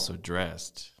you were also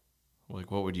dressed.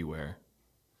 Like, what would you wear?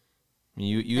 I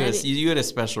mean, you had a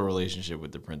special relationship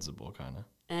with the principal, kind of.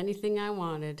 Anything I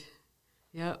wanted.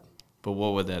 Yep. But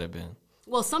what would that have been?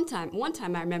 Well, one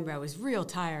time I remember I was real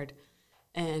tired,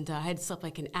 and I had slept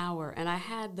like an hour, and I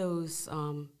had those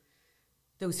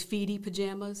feety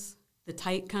pajamas, the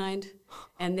tight kind,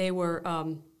 and they were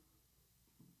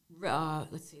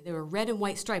they were red and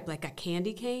white striped, like a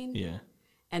candy cane. Yeah.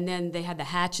 And then they had the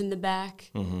hatch in the back.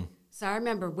 Mm-hmm. So I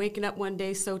remember waking up one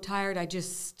day so tired, I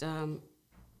just,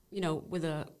 with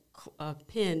a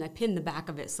pin, I pinned the back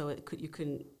of it so it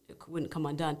wouldn't come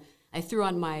undone. I threw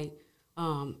on my,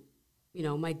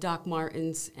 my Doc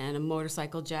Martens and a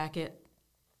motorcycle jacket.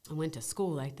 I went to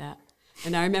school like that.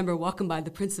 And I remember walking by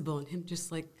the principal and him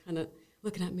just like kind of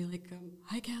looking at me like,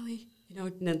 hi, Kelly,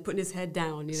 and then putting his head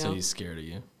down, So he's scared of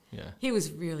you. Yeah. He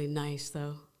was really nice,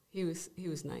 though. He was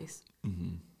nice.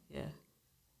 Mm-hmm. Yeah.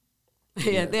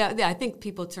 Yeah, I think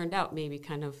people turned out maybe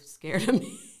kind of scared of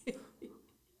me.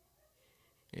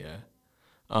 Yeah.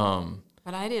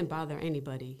 But I didn't bother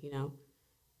anybody, you know.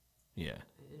 Yeah.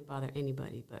 I didn't bother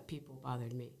anybody, but people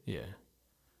bothered me. Yeah.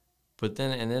 But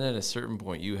then at a certain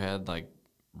point, you had like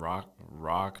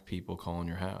rock people calling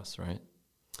your house, right?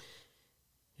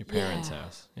 Your parents'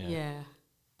 house. Yeah.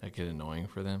 That get annoying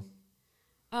for them?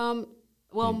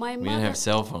 Well, my mother... We didn't have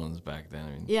cell phones back then.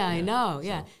 I mean, I know, so.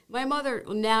 yeah. My mother,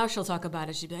 now she'll talk about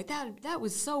it. She'd be like, that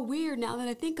was so weird now that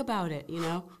I think about it, you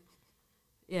know?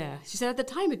 Yeah. She said at the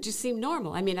time it just seemed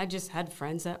normal. I mean, I just had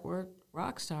friends that were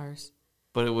rock stars.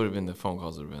 But it would have been, the phone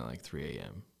calls would have been like 3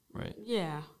 a.m., right?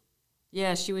 Yeah.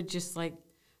 Yeah, she would just like,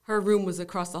 her room was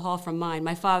across the hall from mine.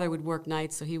 My father would work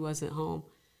nights, so he wasn't home.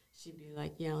 She'd be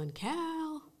like yelling,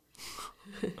 Cal.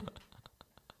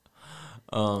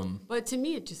 But to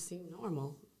me, it just seemed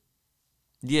normal.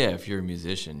 Yeah, if you're a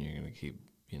musician, you're going to keep,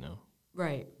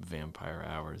 right, vampire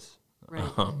hours. Right.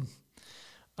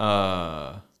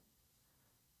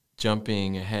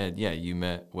 Jumping ahead, you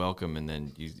met Welcome, and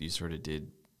then you sort of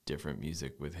did different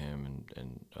music with him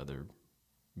and other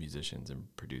musicians and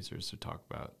producers. So talk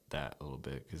about that a little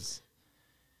bit, because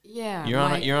you're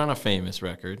on a famous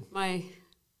record. You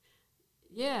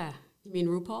mean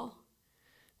RuPaul?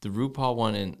 The RuPaul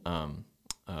one in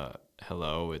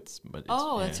Hello.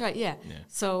 That's right. Yeah.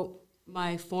 So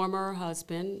my former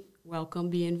husband, Welcome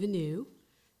Bienvenue,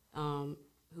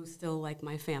 who's still like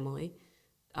my family,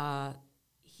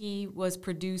 he was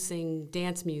producing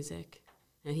dance music,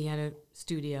 and he had a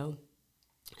studio,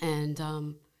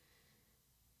 and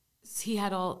he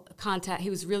had all contact. He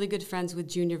was really good friends with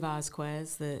Junior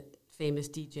Vasquez, the famous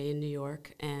DJ in New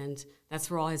York, and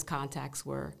that's where all his contacts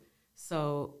were.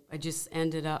 So I just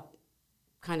ended up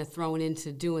kind of thrown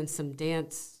into doing some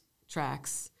dance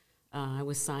tracks. I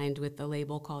was signed with a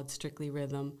label called Strictly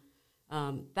Rhythm.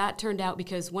 That turned out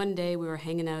because one day we were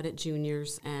hanging out at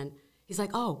Junior's, and he's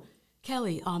like, "Oh,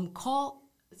 Kelly, call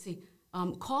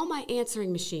my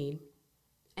answering machine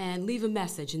and leave a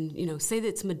message, and say that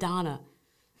it's Madonna,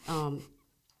 and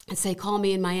say call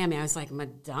me in Miami." I was like,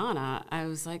 Madonna? I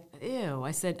was like, ew.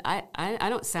 I said, I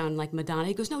don't sound like Madonna.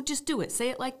 He goes, no, just do it. Say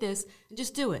it like this and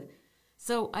just do it.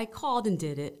 So I called and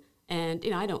did it, and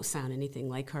I don't sound anything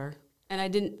like her, and I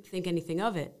didn't think anything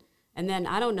of it. And then,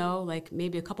 I don't know, like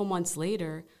maybe a couple months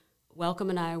later,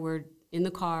 Welcome and I were in the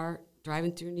car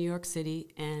driving through New York City,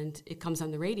 and it comes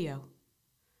on the radio.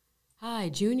 Hi,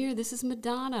 Junior, this is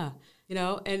Madonna,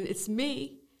 and it's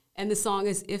me, and the song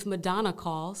is If Madonna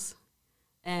Calls,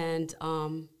 and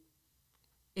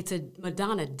it's a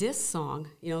Madonna diss song.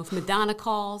 If Madonna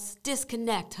calls,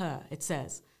 disconnect her, it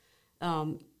says.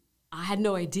 I had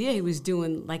no idea he was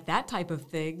doing like that type of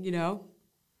thing,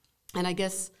 and I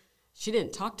guess she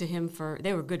didn't talk to him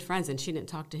they were good friends, and she didn't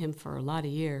talk to him for a lot of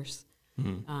years.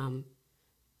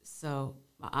 So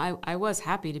I was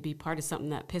happy to be part of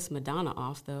something that pissed Madonna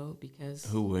off, though, because...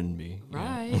 Who wouldn't be?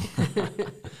 Right.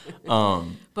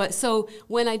 But so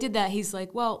when I did that, he's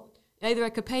like, well, either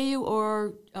I could pay you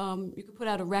or you could put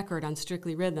out a record on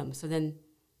Strictly Rhythm. So then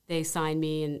they signed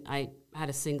me, and I had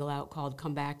a single out called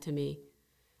Come Back to Me.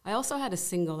 I also had a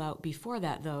single out before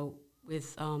that, though,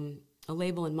 with a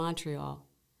label in Montreal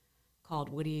called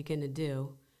What Are You Gonna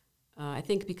Do? I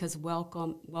think because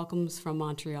Welcome's from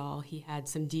Montreal, he had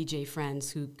some DJ friends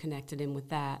who connected him with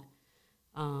that.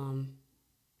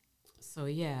 So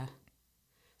yeah.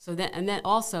 So then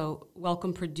also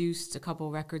Welcome produced a couple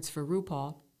records for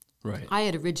RuPaul. Right. I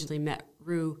had originally met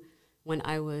Ru when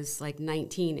I was like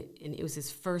 19, and it was his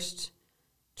first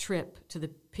trip to the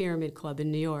Pyramid Club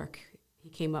in New York. He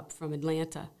came up from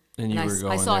Atlanta. And you were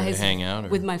going there to hang out? Or?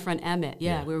 With my friend Emmett,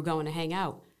 yeah, we were going to hang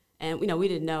out. And, we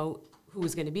didn't know who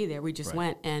was going to be there. We just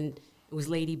went, and it was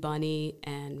Lady Bunny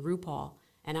and RuPaul.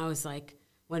 And I was like,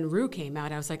 when Ru came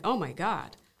out, I was like, oh, my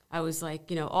God. I was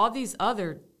like, all these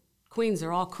other queens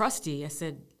are all crusty. I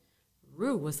said,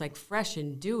 Ru was like fresh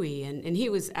and dewy, and he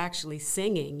was actually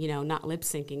singing, not lip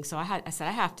syncing. So I said,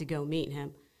 I have to go meet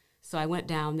him. So I went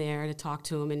down there to talk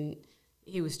to him, and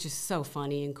he was just so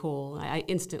funny and cool. I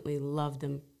instantly loved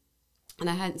him. And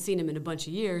I hadn't seen him in a bunch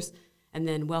of years, and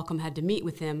then Welcome had to meet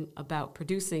with him about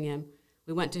producing him.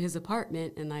 We went to his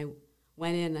apartment, and I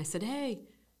went in, and I said, hey.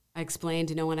 I explained,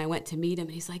 when I went to meet him,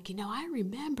 and he's like, I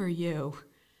remember you.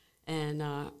 And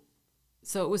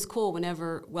so it was cool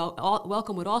whenever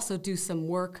Welcome would also do some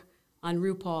work on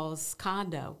RuPaul's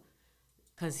condo,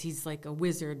 because he's like a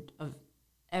wizard of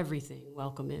everything,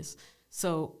 Welcome is.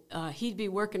 So he'd be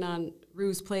working on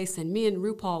Ru's place, and me and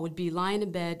RuPaul would be lying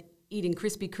in bed eating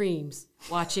Krispy Kremes,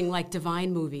 watching like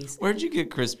Divine movies. Where'd you get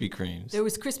Krispy Kremes? There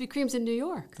was Krispy Kremes in New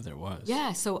York. There was.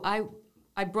 Yeah, so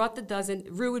I brought the dozen.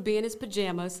 Ru would be in his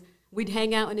pajamas. We'd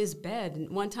hang out in his bed.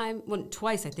 And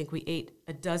twice, I think we ate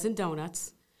a dozen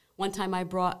donuts. One time I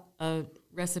brought a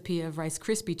recipe of Rice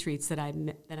Krispie treats that I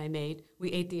made. We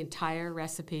ate the entire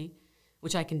recipe,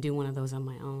 which I can do one of those on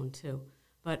my own too.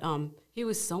 But he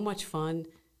was so much fun.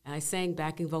 And I sang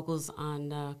backing vocals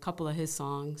on a couple of his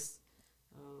songs.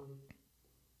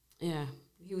 Yeah,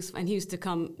 he used to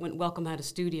come when Welcome had a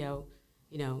studio,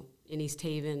 in East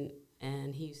Haven,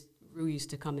 and Ru used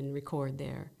to come and record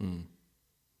there. Mm.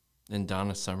 And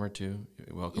Donna Summer too.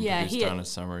 Welcome produced Donna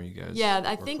Summer. You guys. Yeah,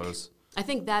 close. I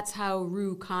think that's how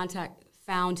Ru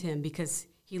found him, because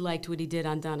he liked what he did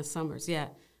on Donna Summer's. Yeah,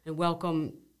 and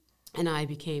Welcome and I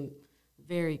became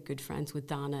very good friends with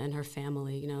Donna and her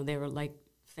family. They were like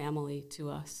family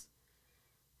to us.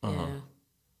 Uh-huh. Yeah.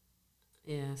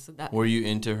 Yeah, so that. Were you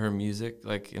into her music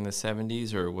like in the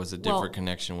 70s, or was it a different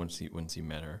connection once you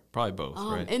met her? Probably both,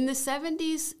 right? In the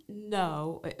 70s,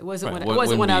 no, it wasn't. Right. It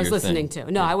wasn't what I was listening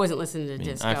to. No, I wasn't listening to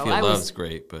disco. I Feel Love's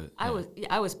great, but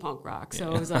I was punk rock,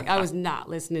 so it was like I was not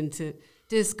listening to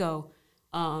disco.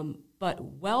 But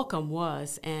Welcome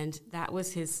was, and that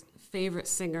was his favorite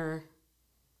singer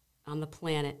on the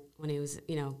planet when he was,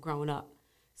 growing up.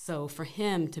 So for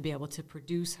him to be able to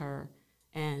produce her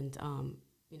and,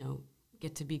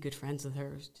 get to be good friends with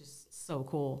her is just so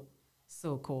cool.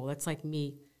 So cool. That's like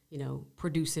me,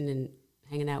 producing and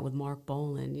hanging out with Mark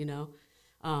Bolan,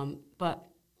 But,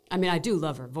 I do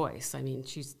love her voice.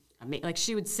 She's like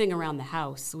she would sing around the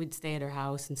house. So we'd stay at her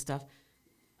house and stuff.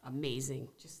 Amazing.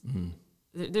 Just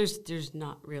there's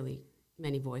not really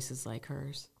many voices like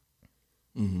hers.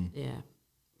 Mm-hmm. Yeah.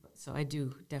 So I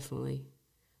do definitely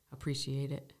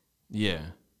appreciate it. Yeah.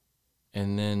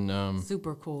 And then...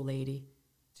 super cool lady.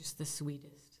 Just the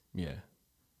sweetest. Yeah.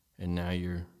 And now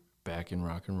you're back in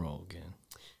rock and roll again.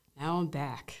 Now I'm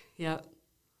back. Yep.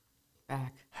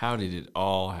 Back. How did it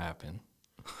all happen?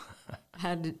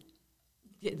 That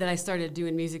I started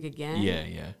doing music again?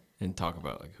 Yeah. And talk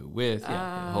about like who with, the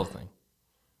whole thing.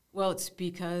 Well, it's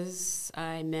because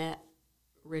I met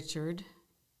Richard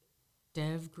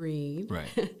Dev Green,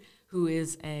 right. who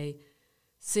is a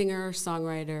singer,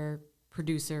 songwriter,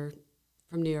 producer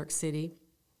from New York City.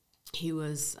 He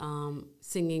was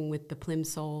singing with the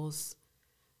Plimsolls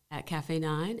at Cafe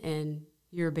 9, and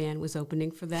your band was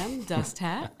opening for them, Dust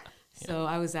Hat. Yeah. So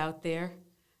I was out there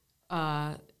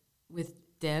with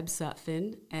Deb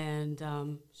Sutphin, and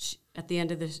at the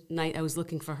end of the night, I was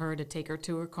looking for her to take her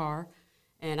to her car.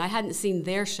 And I hadn't seen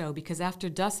their show because after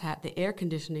Dust Hat, the air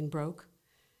conditioning broke,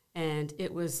 and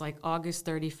it was like August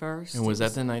 31st. And was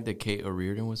that the night that Kate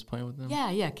O'Riordan was playing with them?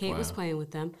 Yeah, Kate was playing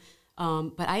with them.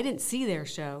 But I didn't see their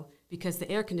show because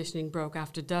the air conditioning broke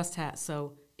after Dust Hat,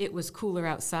 so it was cooler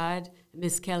outside.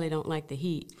 Miss Kelly don't like the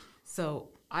heat. So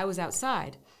I was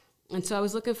outside. And so I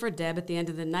was looking for Deb at the end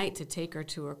of the night to take her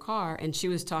to her car, and she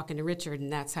was talking to Richard,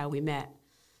 and that's how we met.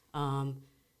 I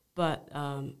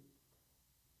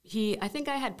think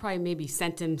I had probably maybe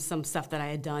sent him some stuff that I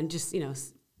had done, just,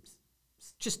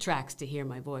 just tracks to hear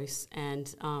my voice.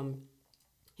 And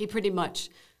he pretty much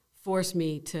forced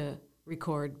me to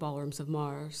record Ballrooms of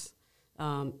Mars.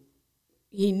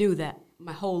 He knew that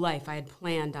my whole life I had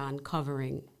planned on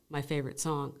covering my favorite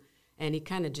song, and he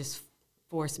kind of just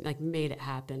forced me, made it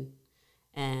happen.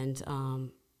 And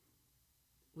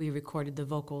we recorded the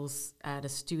vocals at a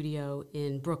studio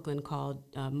in Brooklyn called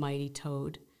Mighty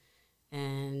Toad.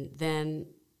 And then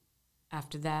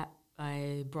after that,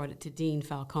 I brought it to Dean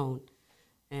Falcone,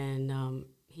 and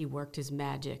he worked his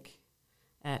magic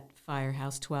at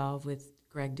Firehouse 12 with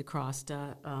Greg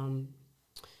DeCrosta.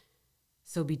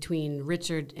 So between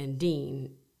Richard and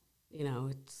Dean,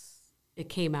 it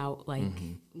came out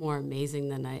more amazing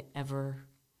than I ever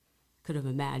could have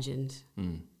imagined.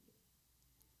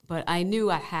 But I knew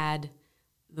I had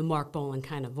the Mark Bolan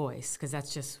kind of voice, because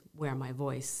that's just where my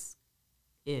voice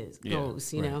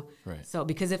goes, you know? Right. So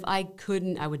because if I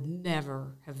couldn't, I would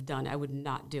never have done it. I would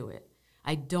not do it.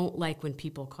 I don't like when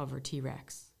people cover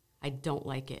T-Rex. I don't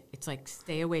like it. It's like,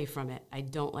 stay away from it. I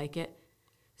don't like it.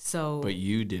 So. But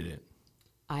you did it.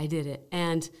 I did it.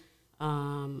 And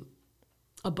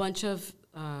a bunch of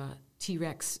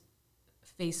T-Rex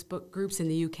Facebook groups in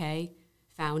the UK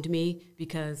found me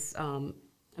because,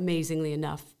 amazingly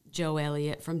enough, Joe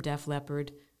Elliott from Def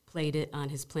Leppard played it on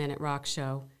his Planet Rock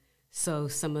show. So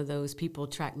some of those people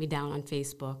tracked me down on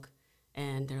Facebook,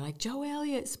 and they're like, Joe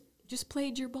Elliott just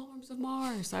played your Ballrooms of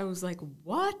Mars. I was like,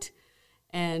 what?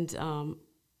 And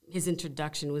his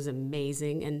introduction was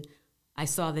amazing, and I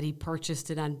saw that he purchased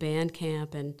it on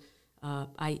Bandcamp, and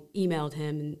I emailed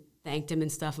him and thanked him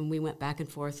and stuff, and we went back and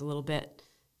forth a little bit.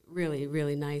 Really,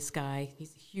 really nice guy.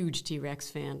 He's a huge T-Rex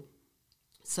fan.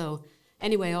 So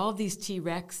anyway, all these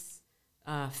T-Rex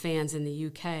fans in the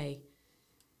UK,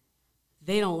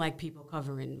 they don't like people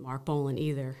covering Mark Bolan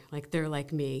either. They're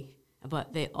like me,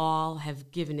 but they all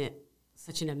have given it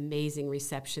such an amazing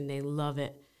reception. They love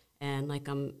it, and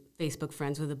I'm Facebook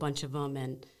friends with a bunch of them,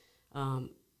 and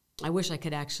I wish I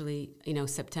could actually,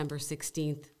 September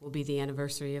 16th will be the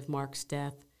anniversary of Mark's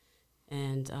death,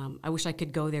 and I wish I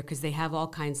could go there because they have all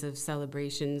kinds of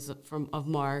celebrations of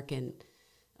Mark, and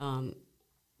I'm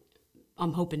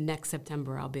hoping next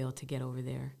September I'll be able to get over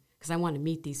there because I want to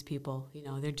meet these people.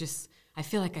 They're just, I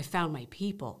feel like I found my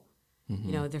people.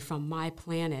 Mm-hmm. They're from my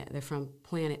planet. They're from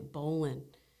Planet Bolan.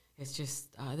 It's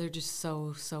just, they're just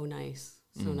so nice.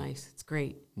 So nice. It's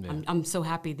great. Yeah. I'm so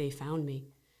happy they found me.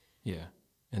 Yeah.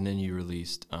 And then you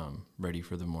released Ready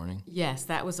for the Morning? Yes,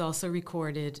 that was also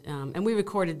recorded. And we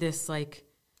recorded this,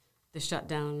 the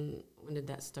shutdown, when did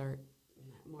that start?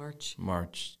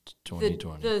 March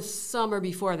 2020. The summer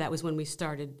before that was when we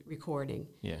started recording.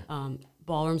 Yeah.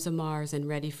 Ballrooms of Mars and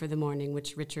Ready for the Morning,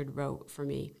 which Richard wrote for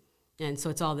me. And so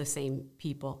it's all the same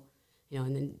people,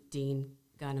 and then Dean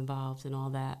got involved and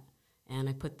all that. And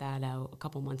I put that out a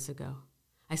couple months ago.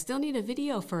 I still need a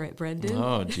video for it, Brendan.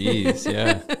 Oh, geez,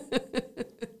 yeah.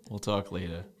 We'll talk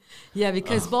later. Yeah,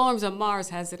 because Ballrooms of Mars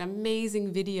has an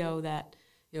amazing video that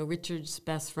Richard's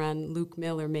best friend, Luke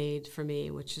Miller, made for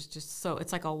me, which is just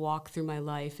it's like a walk through my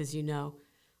life, as you know,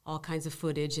 all kinds of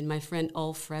footage. And my friend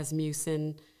Ulf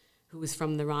Rasmussen, who was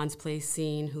from the Ron's Place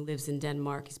scene, who lives in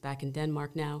Denmark, he's back in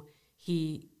Denmark now,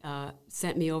 he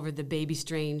sent me over the Baby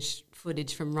Strange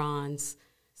footage from Ron's,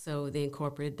 so they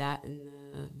incorporated that in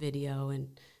the video, and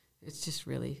it's just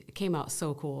it came out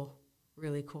so cool,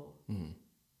 really cool. Mm-hmm.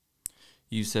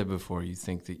 You said before you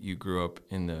think that you grew up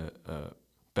in the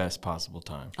best possible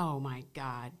time. Oh, my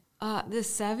God. The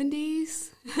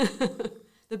 70s,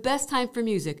 the best time for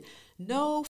music.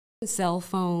 No cell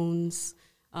phones,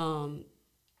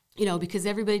 because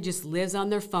everybody just lives on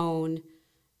their phone.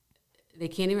 They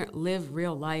can't even live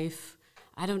real life.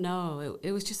 I don't know.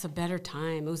 It was just a better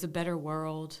time. It was a better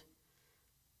world.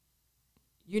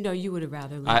 You would have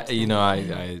rather lived then.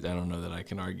 I don't know that I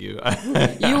can argue.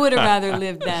 You would have rather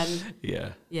lived then.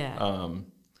 Yeah. Yeah.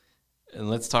 And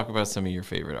let's talk about some of your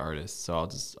favorite artists. So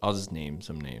I'll just name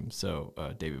some names. So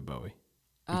David Bowie.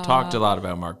 We've talked a lot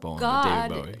about Mark Bolan, but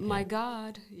David Bowie. My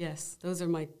God. Yes, those are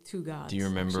my two gods. Do you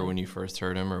remember when you first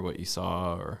heard him or what you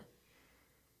saw? Or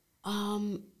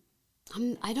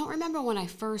I don't remember when I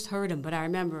first heard him, but I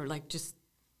remember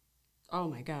oh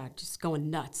my God, just going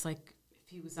nuts. If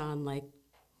he was on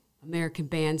American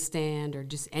Bandstand or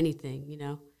just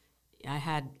anything, I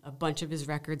had a bunch of his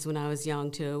records when I was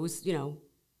young too. It was,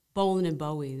 Bolan and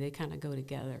Bowie, they kind of go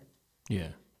together. Yeah.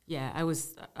 Yeah, I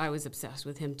was obsessed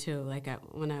with him too.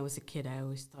 When I was a kid, I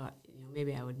always thought,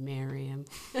 maybe I would marry him.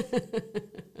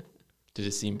 Did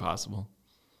it seem possible?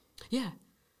 Yeah.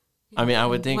 I mean, I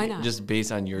would Why think not? just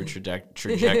based on your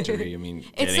trajectory. I mean,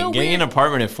 It's so getting an weird.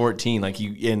 apartment at 14, like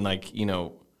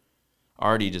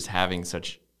already just having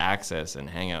such access and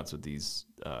hangouts with these,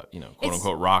 quote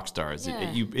unquote rock stars.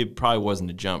 Yeah. It probably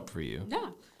wasn't a jump for you. Yeah.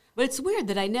 But it's weird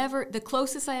that the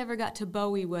closest I ever got to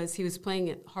Bowie was he was playing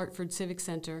at Hartford Civic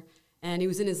Center, and he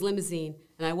was in his limousine,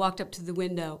 and I walked up to the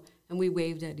window, and we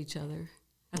waved at each other.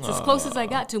 That's as close as I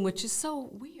got to him, which is so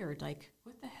weird. Like,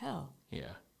 what the hell?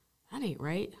 Yeah. That ain't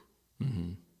right.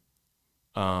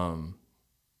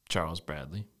 Charles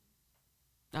Bradley.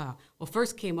 Well,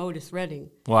 first came Otis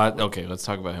Redding. Well, okay, let's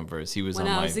talk about him first. He was When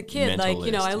on I my was a kid, mental like,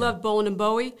 list, I yeah. loved Bowen and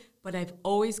Bowie, but I've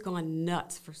always gone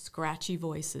nuts for scratchy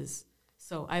voices.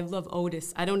 So I love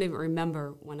Otis. I don't even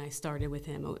remember when I started with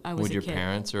him. I was Would a your kid.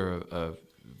 parents or a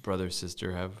brother,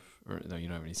 sister have, or no, you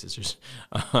don't have any sisters,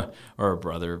 or a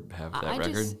brother have that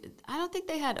record? I don't think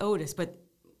they had Otis, but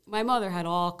my mother had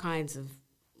all kinds of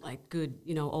like good,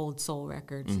 old soul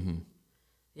records. Mm-hmm.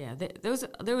 Yeah,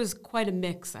 there was quite a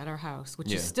mix at our house, which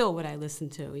is Yeah. still what I listen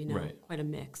to. Right. Quite a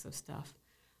mix of stuff.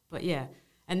 But yeah,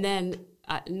 and then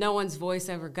no one's voice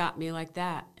ever got me like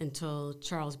that until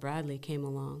Charles Bradley came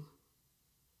along.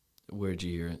 Where'd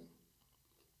you hear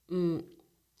it?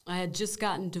 I had just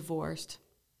gotten divorced,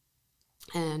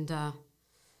 and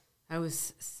I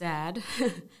was sad,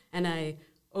 and I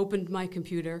opened my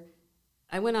computer.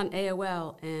 I went on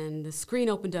AOL, and the screen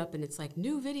opened up, and it's like,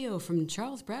 new video from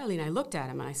Charles Bradley, and I looked at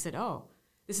him, and I said, oh,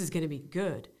 this is going to be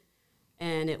good.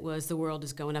 And it was The World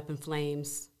Is Going Up in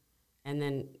Flames, and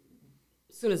then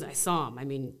as soon as I saw him, I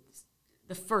mean,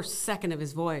 the first second of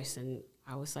his voice, and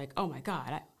I was like, oh, my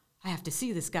God, I have to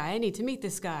see this guy. I need to meet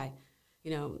this guy.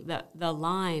 The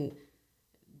line,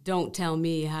 don't tell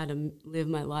me how to live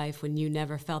my life when you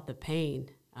never felt the pain.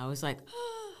 I was like,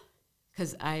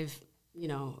 because I've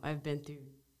been through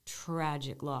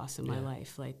tragic loss in my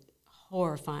life, like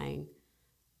horrifying.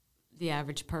 The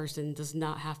average person does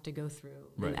not have to go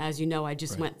through. Right. And as you know, I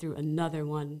just went through another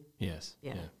one. Yes.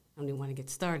 Yeah. I don't even want to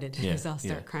get started Yeah, because I'll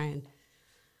start yeah. crying.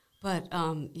 But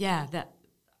and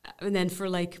then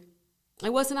I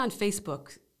wasn't on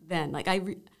Facebook then. Like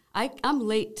I'm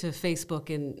late to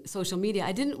Facebook and social media.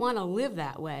 I didn't want to live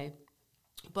that way.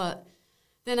 But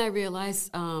then I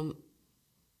realized I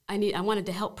wanted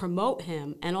to help promote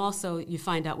him, and also you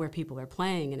find out where people are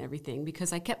playing and everything,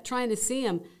 because I kept trying to see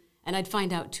him, and I'd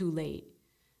find out too late.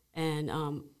 And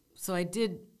so I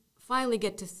did finally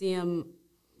get to see him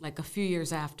like a few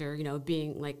years after,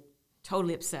 being like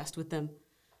totally obsessed with them.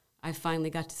 I finally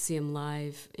got to see him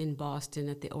live in Boston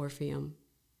at the Orpheum.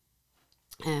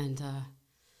 And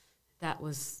that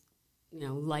was,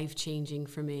 life-changing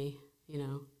for me,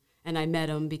 And I met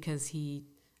him because he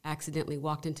accidentally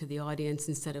walked into the audience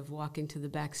instead of walking to the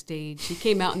backstage. He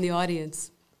came out in the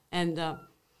audience. And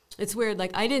it's weird,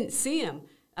 like, I didn't see him.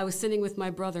 I was sitting with my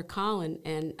brother Colin,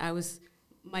 and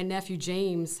my nephew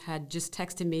James had just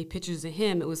texted me pictures of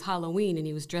him. It was Halloween, and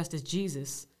he was dressed as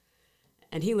Jesus.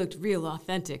 And he looked real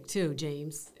authentic, too,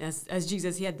 James. As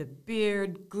Jesus, he had the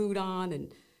beard glued on,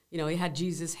 and, he had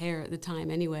Jesus' hair at the time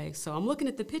anyway. So I'm looking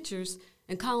at the pictures,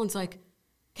 and Colin's like,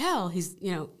 Cal, he's,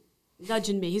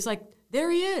 nudging me. He's like, there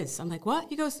he is. I'm like, what?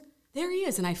 He goes, there he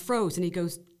is. And I froze, and he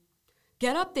goes,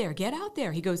 get up there, get out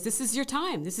there. He goes, this is your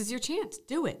time. This is your chance.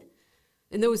 Do it.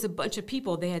 And there was a bunch of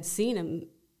people, they had seen him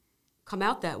come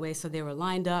out that way, so they were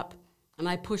lined up, and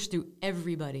I pushed through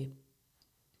everybody.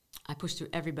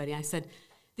 I said,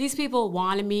 these people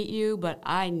want to meet you, but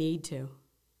I need to.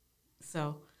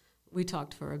 So we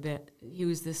talked for a bit. He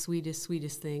was the sweetest,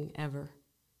 sweetest thing ever.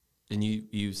 And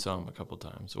you saw him a couple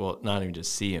times. Well, not even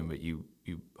just see him, but you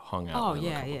hung out with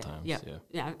him a couple times.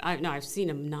 Yeah. I've seen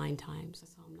him 9 times. I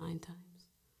saw him 9 times.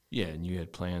 Yeah, and you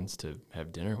had plans to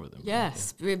have dinner with him.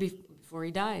 Yes, before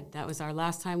he died. That was our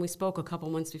last time we spoke, a couple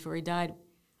months before he died.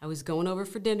 I was going over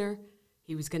for dinner.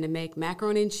 He was going to make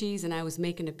macaroni and cheese, and I was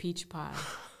making a peach pie.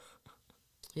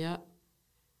 Yeah.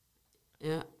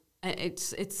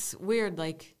 It's weird,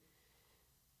 like,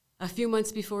 a few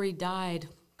months before he died,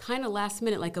 kind of last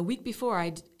minute, like a week before,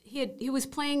 he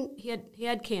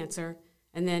had cancer,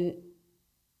 and then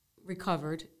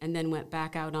recovered, and then went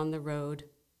back out on the road.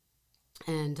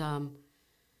 And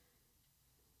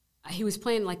he was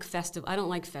playing like festival. I don't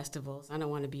like festivals. I don't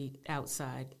want to be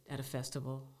outside at a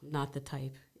festival. I'm not the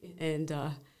type. And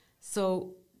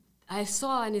so I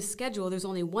saw in his schedule there's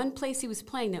only one place he was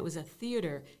playing that was a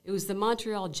theater. It was the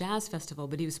Montreal Jazz Festival,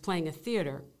 but he was playing a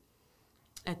theater.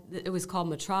 It was called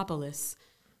Metropolis.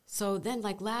 So then,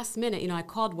 like, last minute, I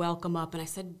called Welcome up, and I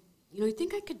said, you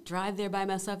think I could drive there by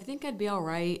myself? You think I'd be all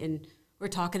right? And we're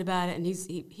talking about it, and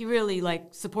he really like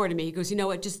supported me. He goes, you know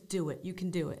what, just do it. You can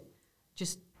do it.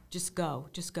 Just go.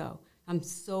 I'm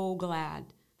so glad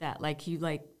that like he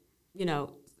like, you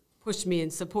know, pushed me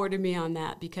and supported me on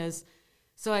that because,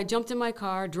 so I jumped in my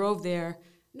car, drove there.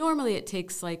 Normally it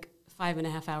takes like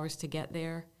 5.5 hours to get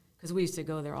there because we used to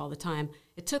go there all the time.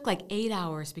 It took like 8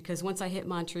 hours because once I hit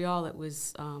Montreal, it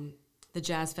was the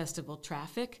Jazz Festival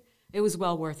traffic. It was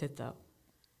well worth it though.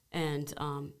 And,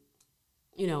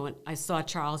 you know, and I saw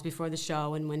Charles before the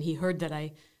show, and when he heard that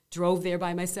I drove there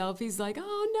by myself, he's like,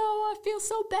 oh no, I feel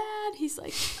so bad. He's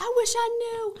like, I wish I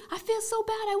knew. I feel so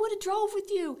bad. I would have drove with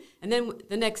you. And then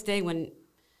the next day when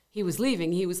he was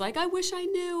leaving, he was like, I wish I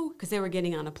knew, because they were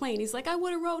getting on a plane. He's like, I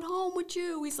would have rode home with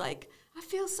you. He's like, I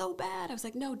feel so bad. I was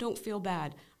like, no, don't feel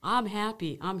bad. I'm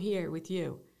happy. I'm here with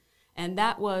you. And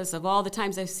that was, of all the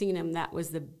times I've seen him, that was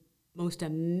the most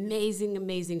amazing,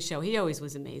 amazing show. He always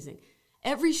was amazing.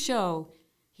 Every show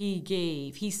he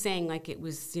gave, he sang like it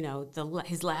was, you know,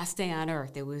 his last day on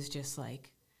earth. It was just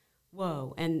like,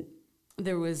 whoa. And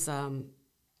there was a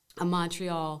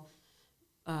Montreal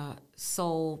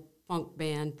soul funk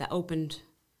band that opened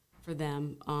for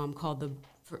them called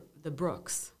the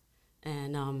Brooks,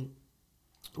 and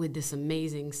with this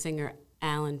amazing singer,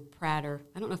 Alan Prater.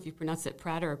 I don't know if you pronounce it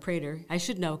Prater or Prater. I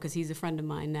should know because he's a friend of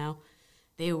mine now.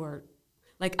 They were,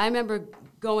 like, I remember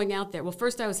going out there. Well,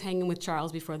 first I was hanging with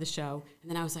Charles before the show, and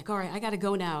then I was like, all right, I got to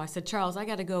go now. I said, Charles, I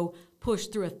got to go push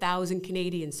through 1,000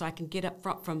 Canadians so I can get up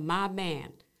front from my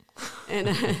man. And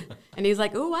and he's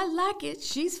like, oh, I like it.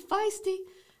 She's feisty.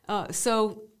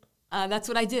 So that's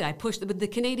what I did. I pushed, but the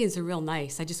Canadians are real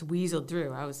nice. I just weaseled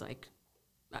through. I was like,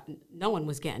 no one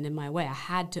was getting in my way. I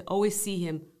had to always see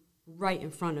him right in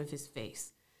front of his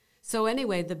face. So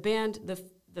anyway, the band,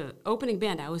 the opening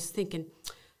band, I was thinking,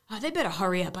 oh, they better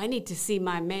hurry up. I need to see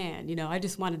my man. You know, I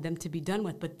just wanted them to be done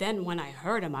with. But then when I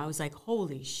heard him, I was like,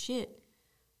 holy shit,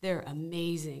 they're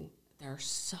amazing. They're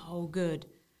so good.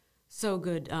 So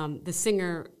good. The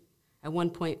singer at one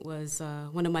point was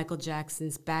one of Michael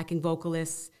Jackson's backing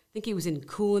vocalists. I think he was in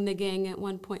Kool and the Gang at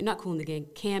one point. Not Kool and the Gang,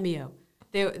 Cameo.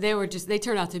 They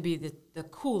turned out to be the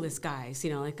coolest guys.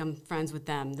 You know, like I'm friends with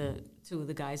them, the two of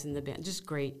the guys in the band. Just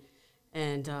great.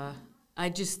 And I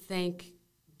just thank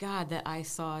God that I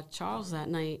saw Charles that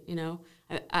night, you know.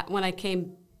 When I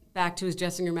came back to his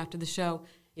dressing room after the show,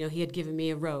 you know, he had given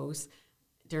me a rose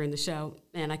during the show.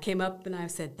 And I came up and I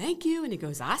said, thank you. And he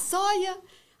goes, I saw you.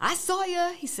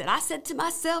 He said, I said to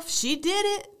myself, she did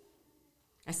it.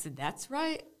 I said, that's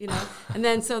right, you know. And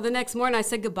then so the next morning I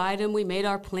said goodbye to him. We made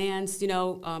our plans, you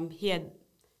know.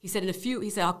 He said,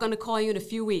 I'm going to call you in a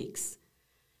few weeks,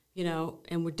 you know,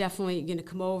 and we're definitely going to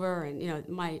come over. And, you know,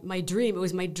 it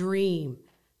was my dream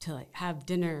to like have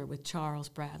dinner with Charles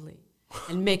Bradley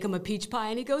and make him a peach pie.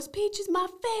 And he goes, peach is my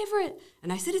favorite.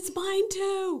 And I said, it's mine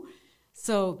too.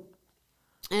 So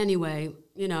anyway,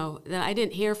 you know, then I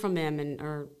didn't hear from him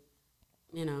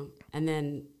you know, and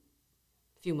then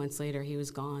a few months later he was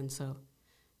gone. So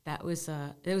that was,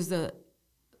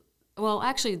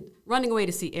 actually running away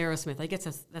to see Aerosmith, I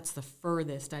guess that's the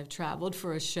furthest I've traveled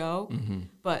for a show. Mm-hmm.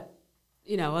 But,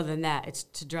 you know, other than that, it's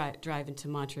to drive into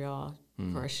Montreal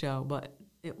for a show. But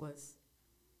it was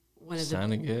one of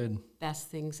the best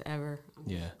things ever. I'm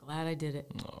glad I did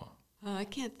it. Oh. I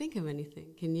can't think of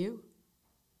anything. Can you?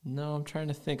 No, I'm trying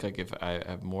to think like if I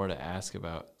have more to ask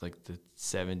about like the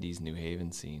 70s New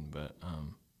Haven scene, but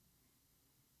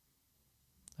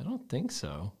I don't think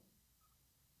so.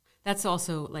 That's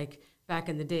also like back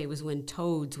in the day was when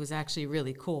Toads was actually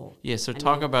really cool. Yeah, so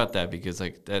talk about that because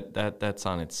like that's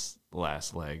on its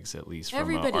last legs, at least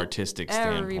from an artistic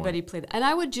standpoint. Everybody played. And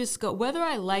I would just go, whether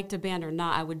I liked a band or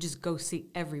not, I would just go see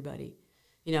everybody,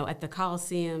 you know, at the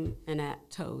Coliseum and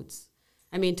at Toads.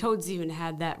 I mean, Toads even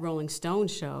had that Rolling Stone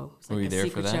show. It was like Were you there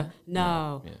for that? Show.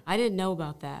 No, yeah. I didn't know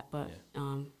about that, but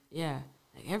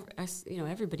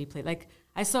everybody played. Like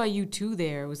I saw U2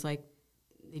 there. It was like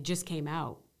they just came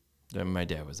out. My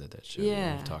dad was at that show.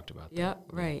 Yeah, we talked about that. Yep,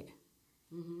 right.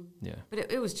 Mm-hmm. Yeah, but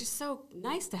it was just so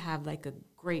nice to have like a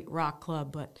great rock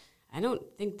club. But I don't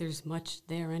think there's much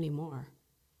there anymore.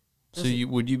 So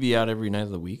would you be out every night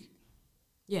of the week?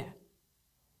 Yeah.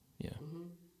 Yeah.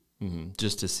 Mm-hmm. Mm-hmm.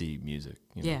 Just to see music.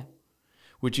 You know? Yeah.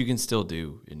 Which you can still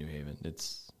do in New Haven.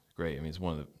 It's great. I mean, it's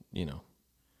one of the, you know,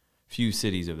 few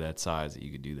cities of that size that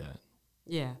you could do that.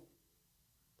 Yeah.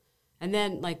 And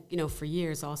then, like, you know, for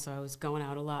years also, I was going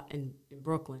out a lot in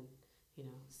Brooklyn, you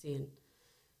know, seeing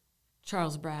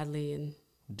Charles Bradley and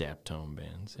Daptone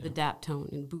bands. Yeah. The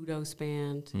Daptone and Budo's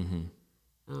band.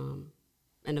 Mm-hmm.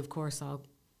 And, of course, I'll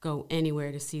go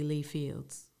anywhere to see Lee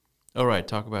Fields. All right.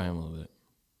 Talk about him a little bit.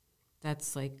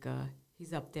 That's like,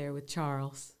 He's up there with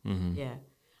Charles. Mm-hmm. Yeah.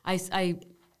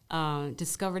 I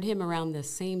discovered him around the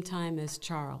same time as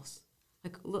Charles.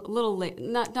 Like a little late,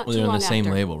 not Well, too they're long on the same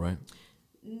after. label, right?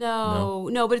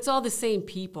 No, but it's all the same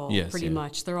people, Yes, pretty yeah.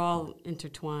 much. They're all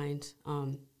intertwined.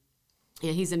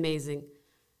 Yeah, he's amazing.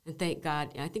 And thank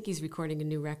God, I think he's recording a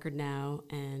new record now,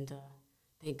 and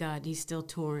thank God he's still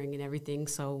touring and everything,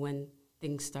 so when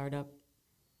things start up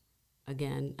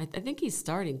again, I think he's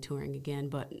starting touring again,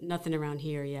 but nothing around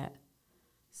here yet.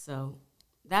 So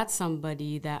that's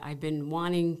somebody that I've been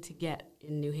wanting to get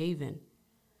in New Haven,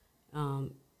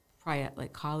 probably at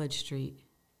like College Street.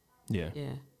 Yeah.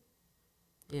 Yeah.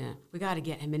 Yeah. We got to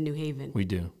get him in New Haven. We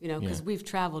do. You know, because Yeah. we've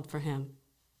traveled for him.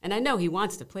 And I know he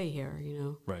wants to play here,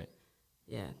 Right.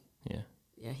 Yeah. Yeah.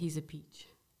 Yeah, he's a peach.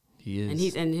 He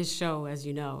is. And his show, as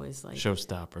you know, is like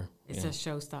showstopper. it's yeah. a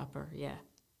showstopper. Yeah.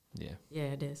 Yeah.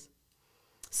 Yeah, it is.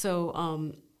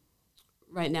 So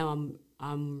right now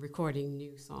I'm recording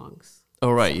new songs.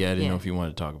 Oh, right. Yeah, I didn't Yeah. know if you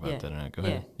wanted to talk about Yeah. that or not. Go Yeah.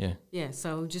 ahead. Yeah. Yeah,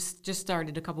 so just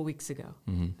started a couple weeks ago.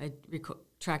 Mm-hmm. I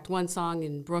tracked one song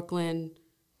in Brooklyn,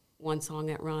 one song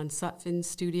at Ron Sutphin's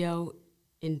studio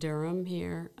in Durham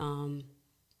here.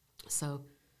 So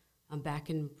I'm back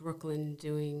in Brooklyn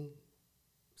doing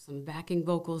some backing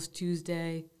vocals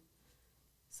Tuesday.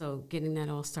 So getting that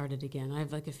all started again. I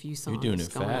have like a few songs. You're doing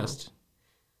it going on. fast.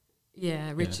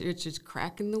 Yeah, Richard's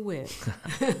cracking the whip.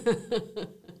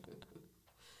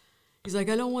 He's like,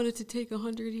 I don't want it to take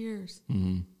 100 years.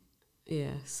 Mm-hmm.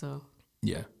 Yeah, so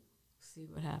Yeah. see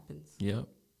what happens. Yep.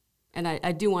 And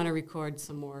I do want to record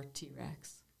some more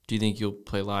T-Rex. Do you think you'll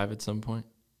play live at some point?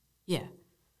 Yeah,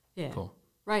 yeah. Cool.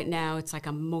 Right now, it's like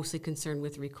I'm mostly concerned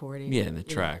with recording. Yeah, the you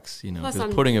tracks, Plus because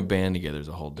I'm- putting a band together is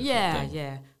a whole different Yeah, thing.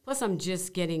 yeah. Plus, I'm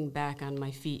just getting back on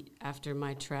my feet after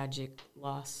my tragic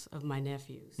loss of my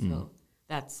nephew. So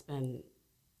that's been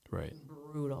Right.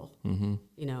 brutal. Mm-hmm.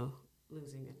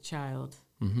 Losing a child.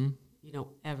 Mm-hmm. You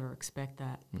don't ever expect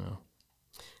that. No.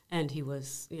 And he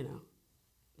was, the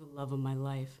love of my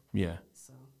life. Yeah.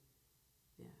 So,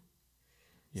 yeah.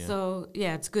 Yeah. So,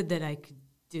 yeah, it's good that I could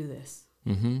do this.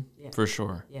 Mm-hmm. Yeah. For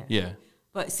sure. Yeah. Yeah.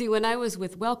 But see, when I was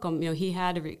with Welcome, he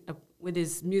had with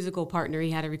his musical partner,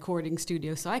 he had a recording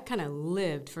studio. So I kind of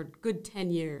lived for a good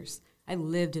 10 years. I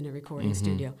lived in a recording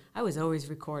studio. I was always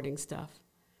recording stuff,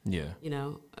 Yeah.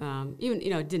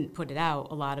 even, didn't put it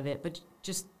out, a lot of it, but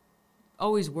just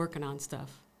always working on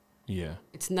stuff. Yeah.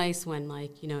 It's nice when,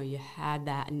 you had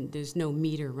that and there's no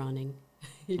meter running.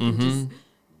 You can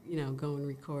just, go and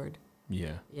record.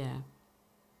 Yeah. Yeah.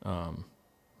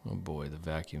 Oh boy, the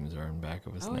vacuums are in back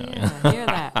of us Oh, now. yeah, I hear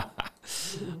that.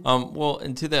 Well,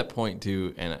 and to that point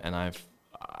too, and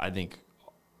I think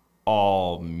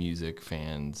all music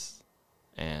fans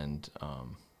and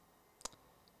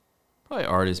probably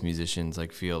artists, musicians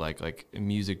feel like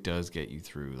music does get you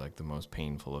through the most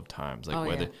painful of times.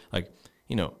 Whether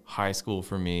high school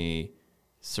for me,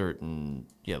 certain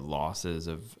losses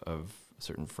of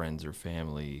certain friends or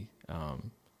family.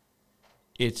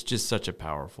 It's just such a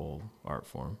powerful art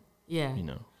form. Yeah.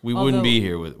 We wouldn't be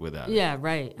here without it. Yeah,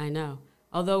 right. I know.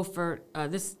 Although for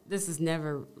this has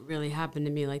never really happened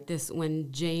to me like this.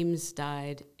 When James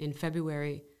died in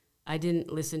February, I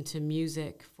didn't listen to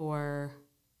music for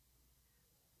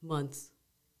months.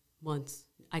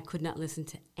 I could not listen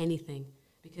to anything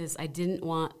because I didn't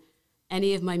want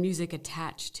any of my music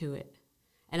attached to it.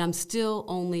 And I'm still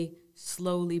only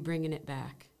slowly bringing it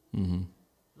back. Mm-hmm.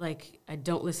 I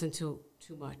don't listen to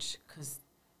too much because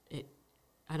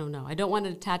I don't know. I don't want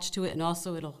it attached to it, and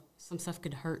also some stuff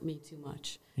could hurt me too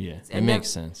much. Yeah, it makes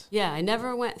sense. Yeah, I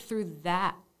never went through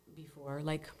that before.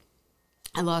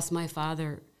 I lost my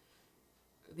father,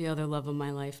 the other love of my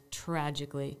life,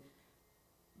 tragically.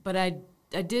 But I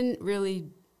don't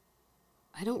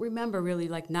remember really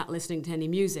not listening to any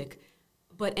music.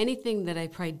 But anything that I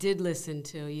probably did listen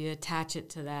to, you attach it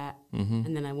to that,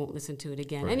 and then I won't listen to it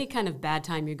again. Right. Any kind of bad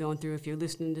time you're going through, if you're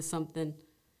listening to something,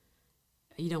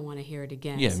 you don't want to hear it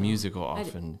again. Yeah, So music will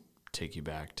often take you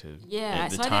back to Yeah,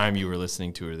 the so I time you were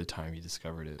listening to it or the time you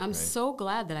discovered it. I'm right? so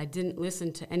glad that I didn't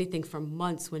listen to anything for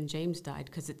months when James died,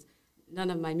 because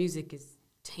none of my music is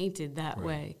tainted that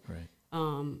way. Right.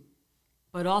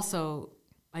 But also,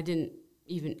 I didn't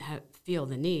even feel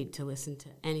the need to listen to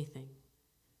anything.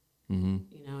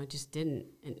 Mm-hmm. I just didn't.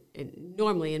 And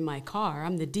normally in my car,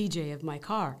 I'm the DJ of my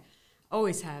car.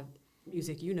 Always have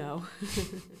music, Yeah.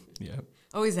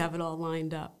 Always have it all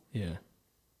lined up. Yeah.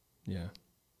 Yeah.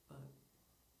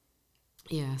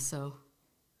 Yeah, so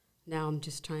now I'm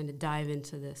just trying to dive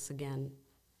into this again.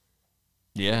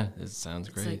 Yeah, it sounds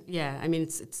It's great. I mean,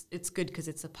 it's good because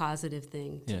it's a positive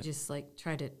thing to Yeah. just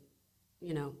try to,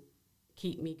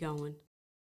 keep me going.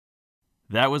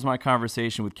 That was my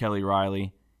conversation with Kelly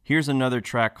Reilly. Here's another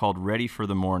track called Ready for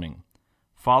the Morning.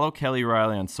 Follow Kelly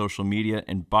Reilly on social media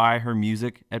and buy her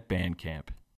music at Bandcamp.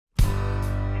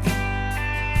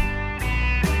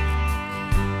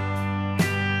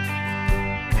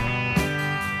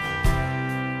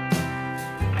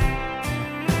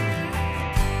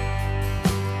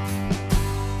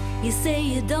 You say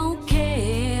you don't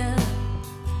care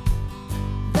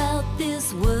about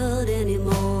this world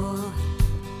anymore.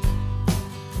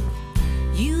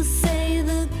 You say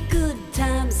the good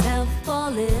times have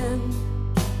fallen.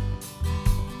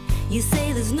 You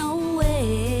say there's no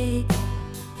way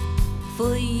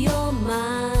for your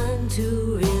mind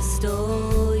to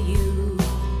restore you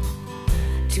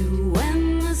to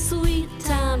when the sweet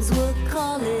times were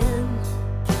calling.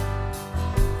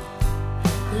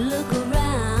 Look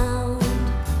around,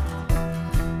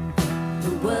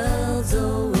 the world's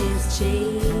always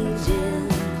changing.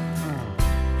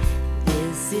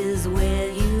 This is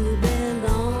where you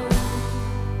belong.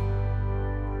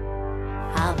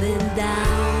 I've been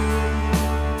down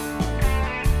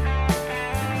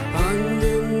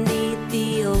underneath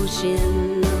the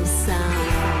ocean of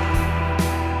sound.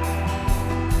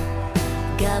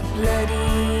 Got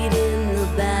bloodied in the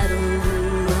battle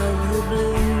of the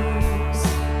blues.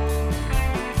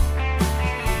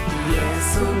 Yeah,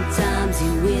 sometimes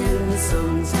you win,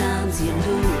 sometimes you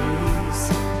lose.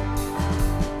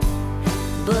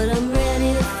 But I'm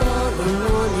ready for the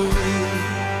morning.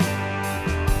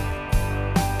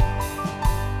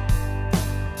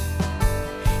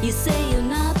 You say you're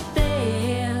not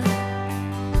there,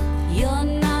 you're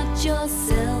not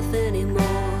yourself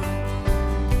anymore.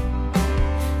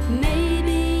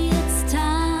 Maybe it's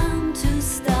time to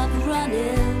stop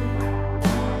running.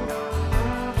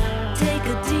 Take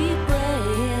a deep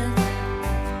breath.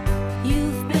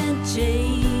 You've been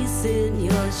chasing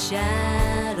your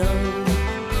shadow.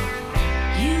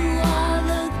 You are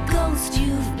the ghost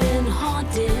you've been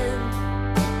haunting.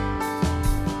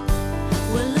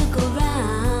 Well, look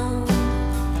around.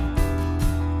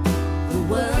 The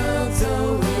world's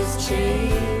always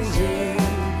changing.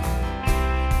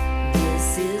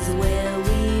 This is where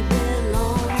we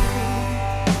belong.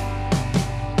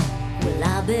 Well,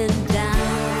 I've been down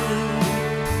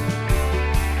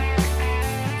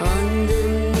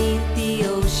underneath the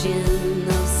ocean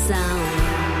of sound.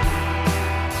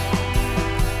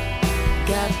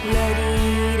 Got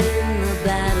bloodied in the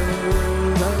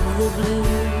battle of the blues.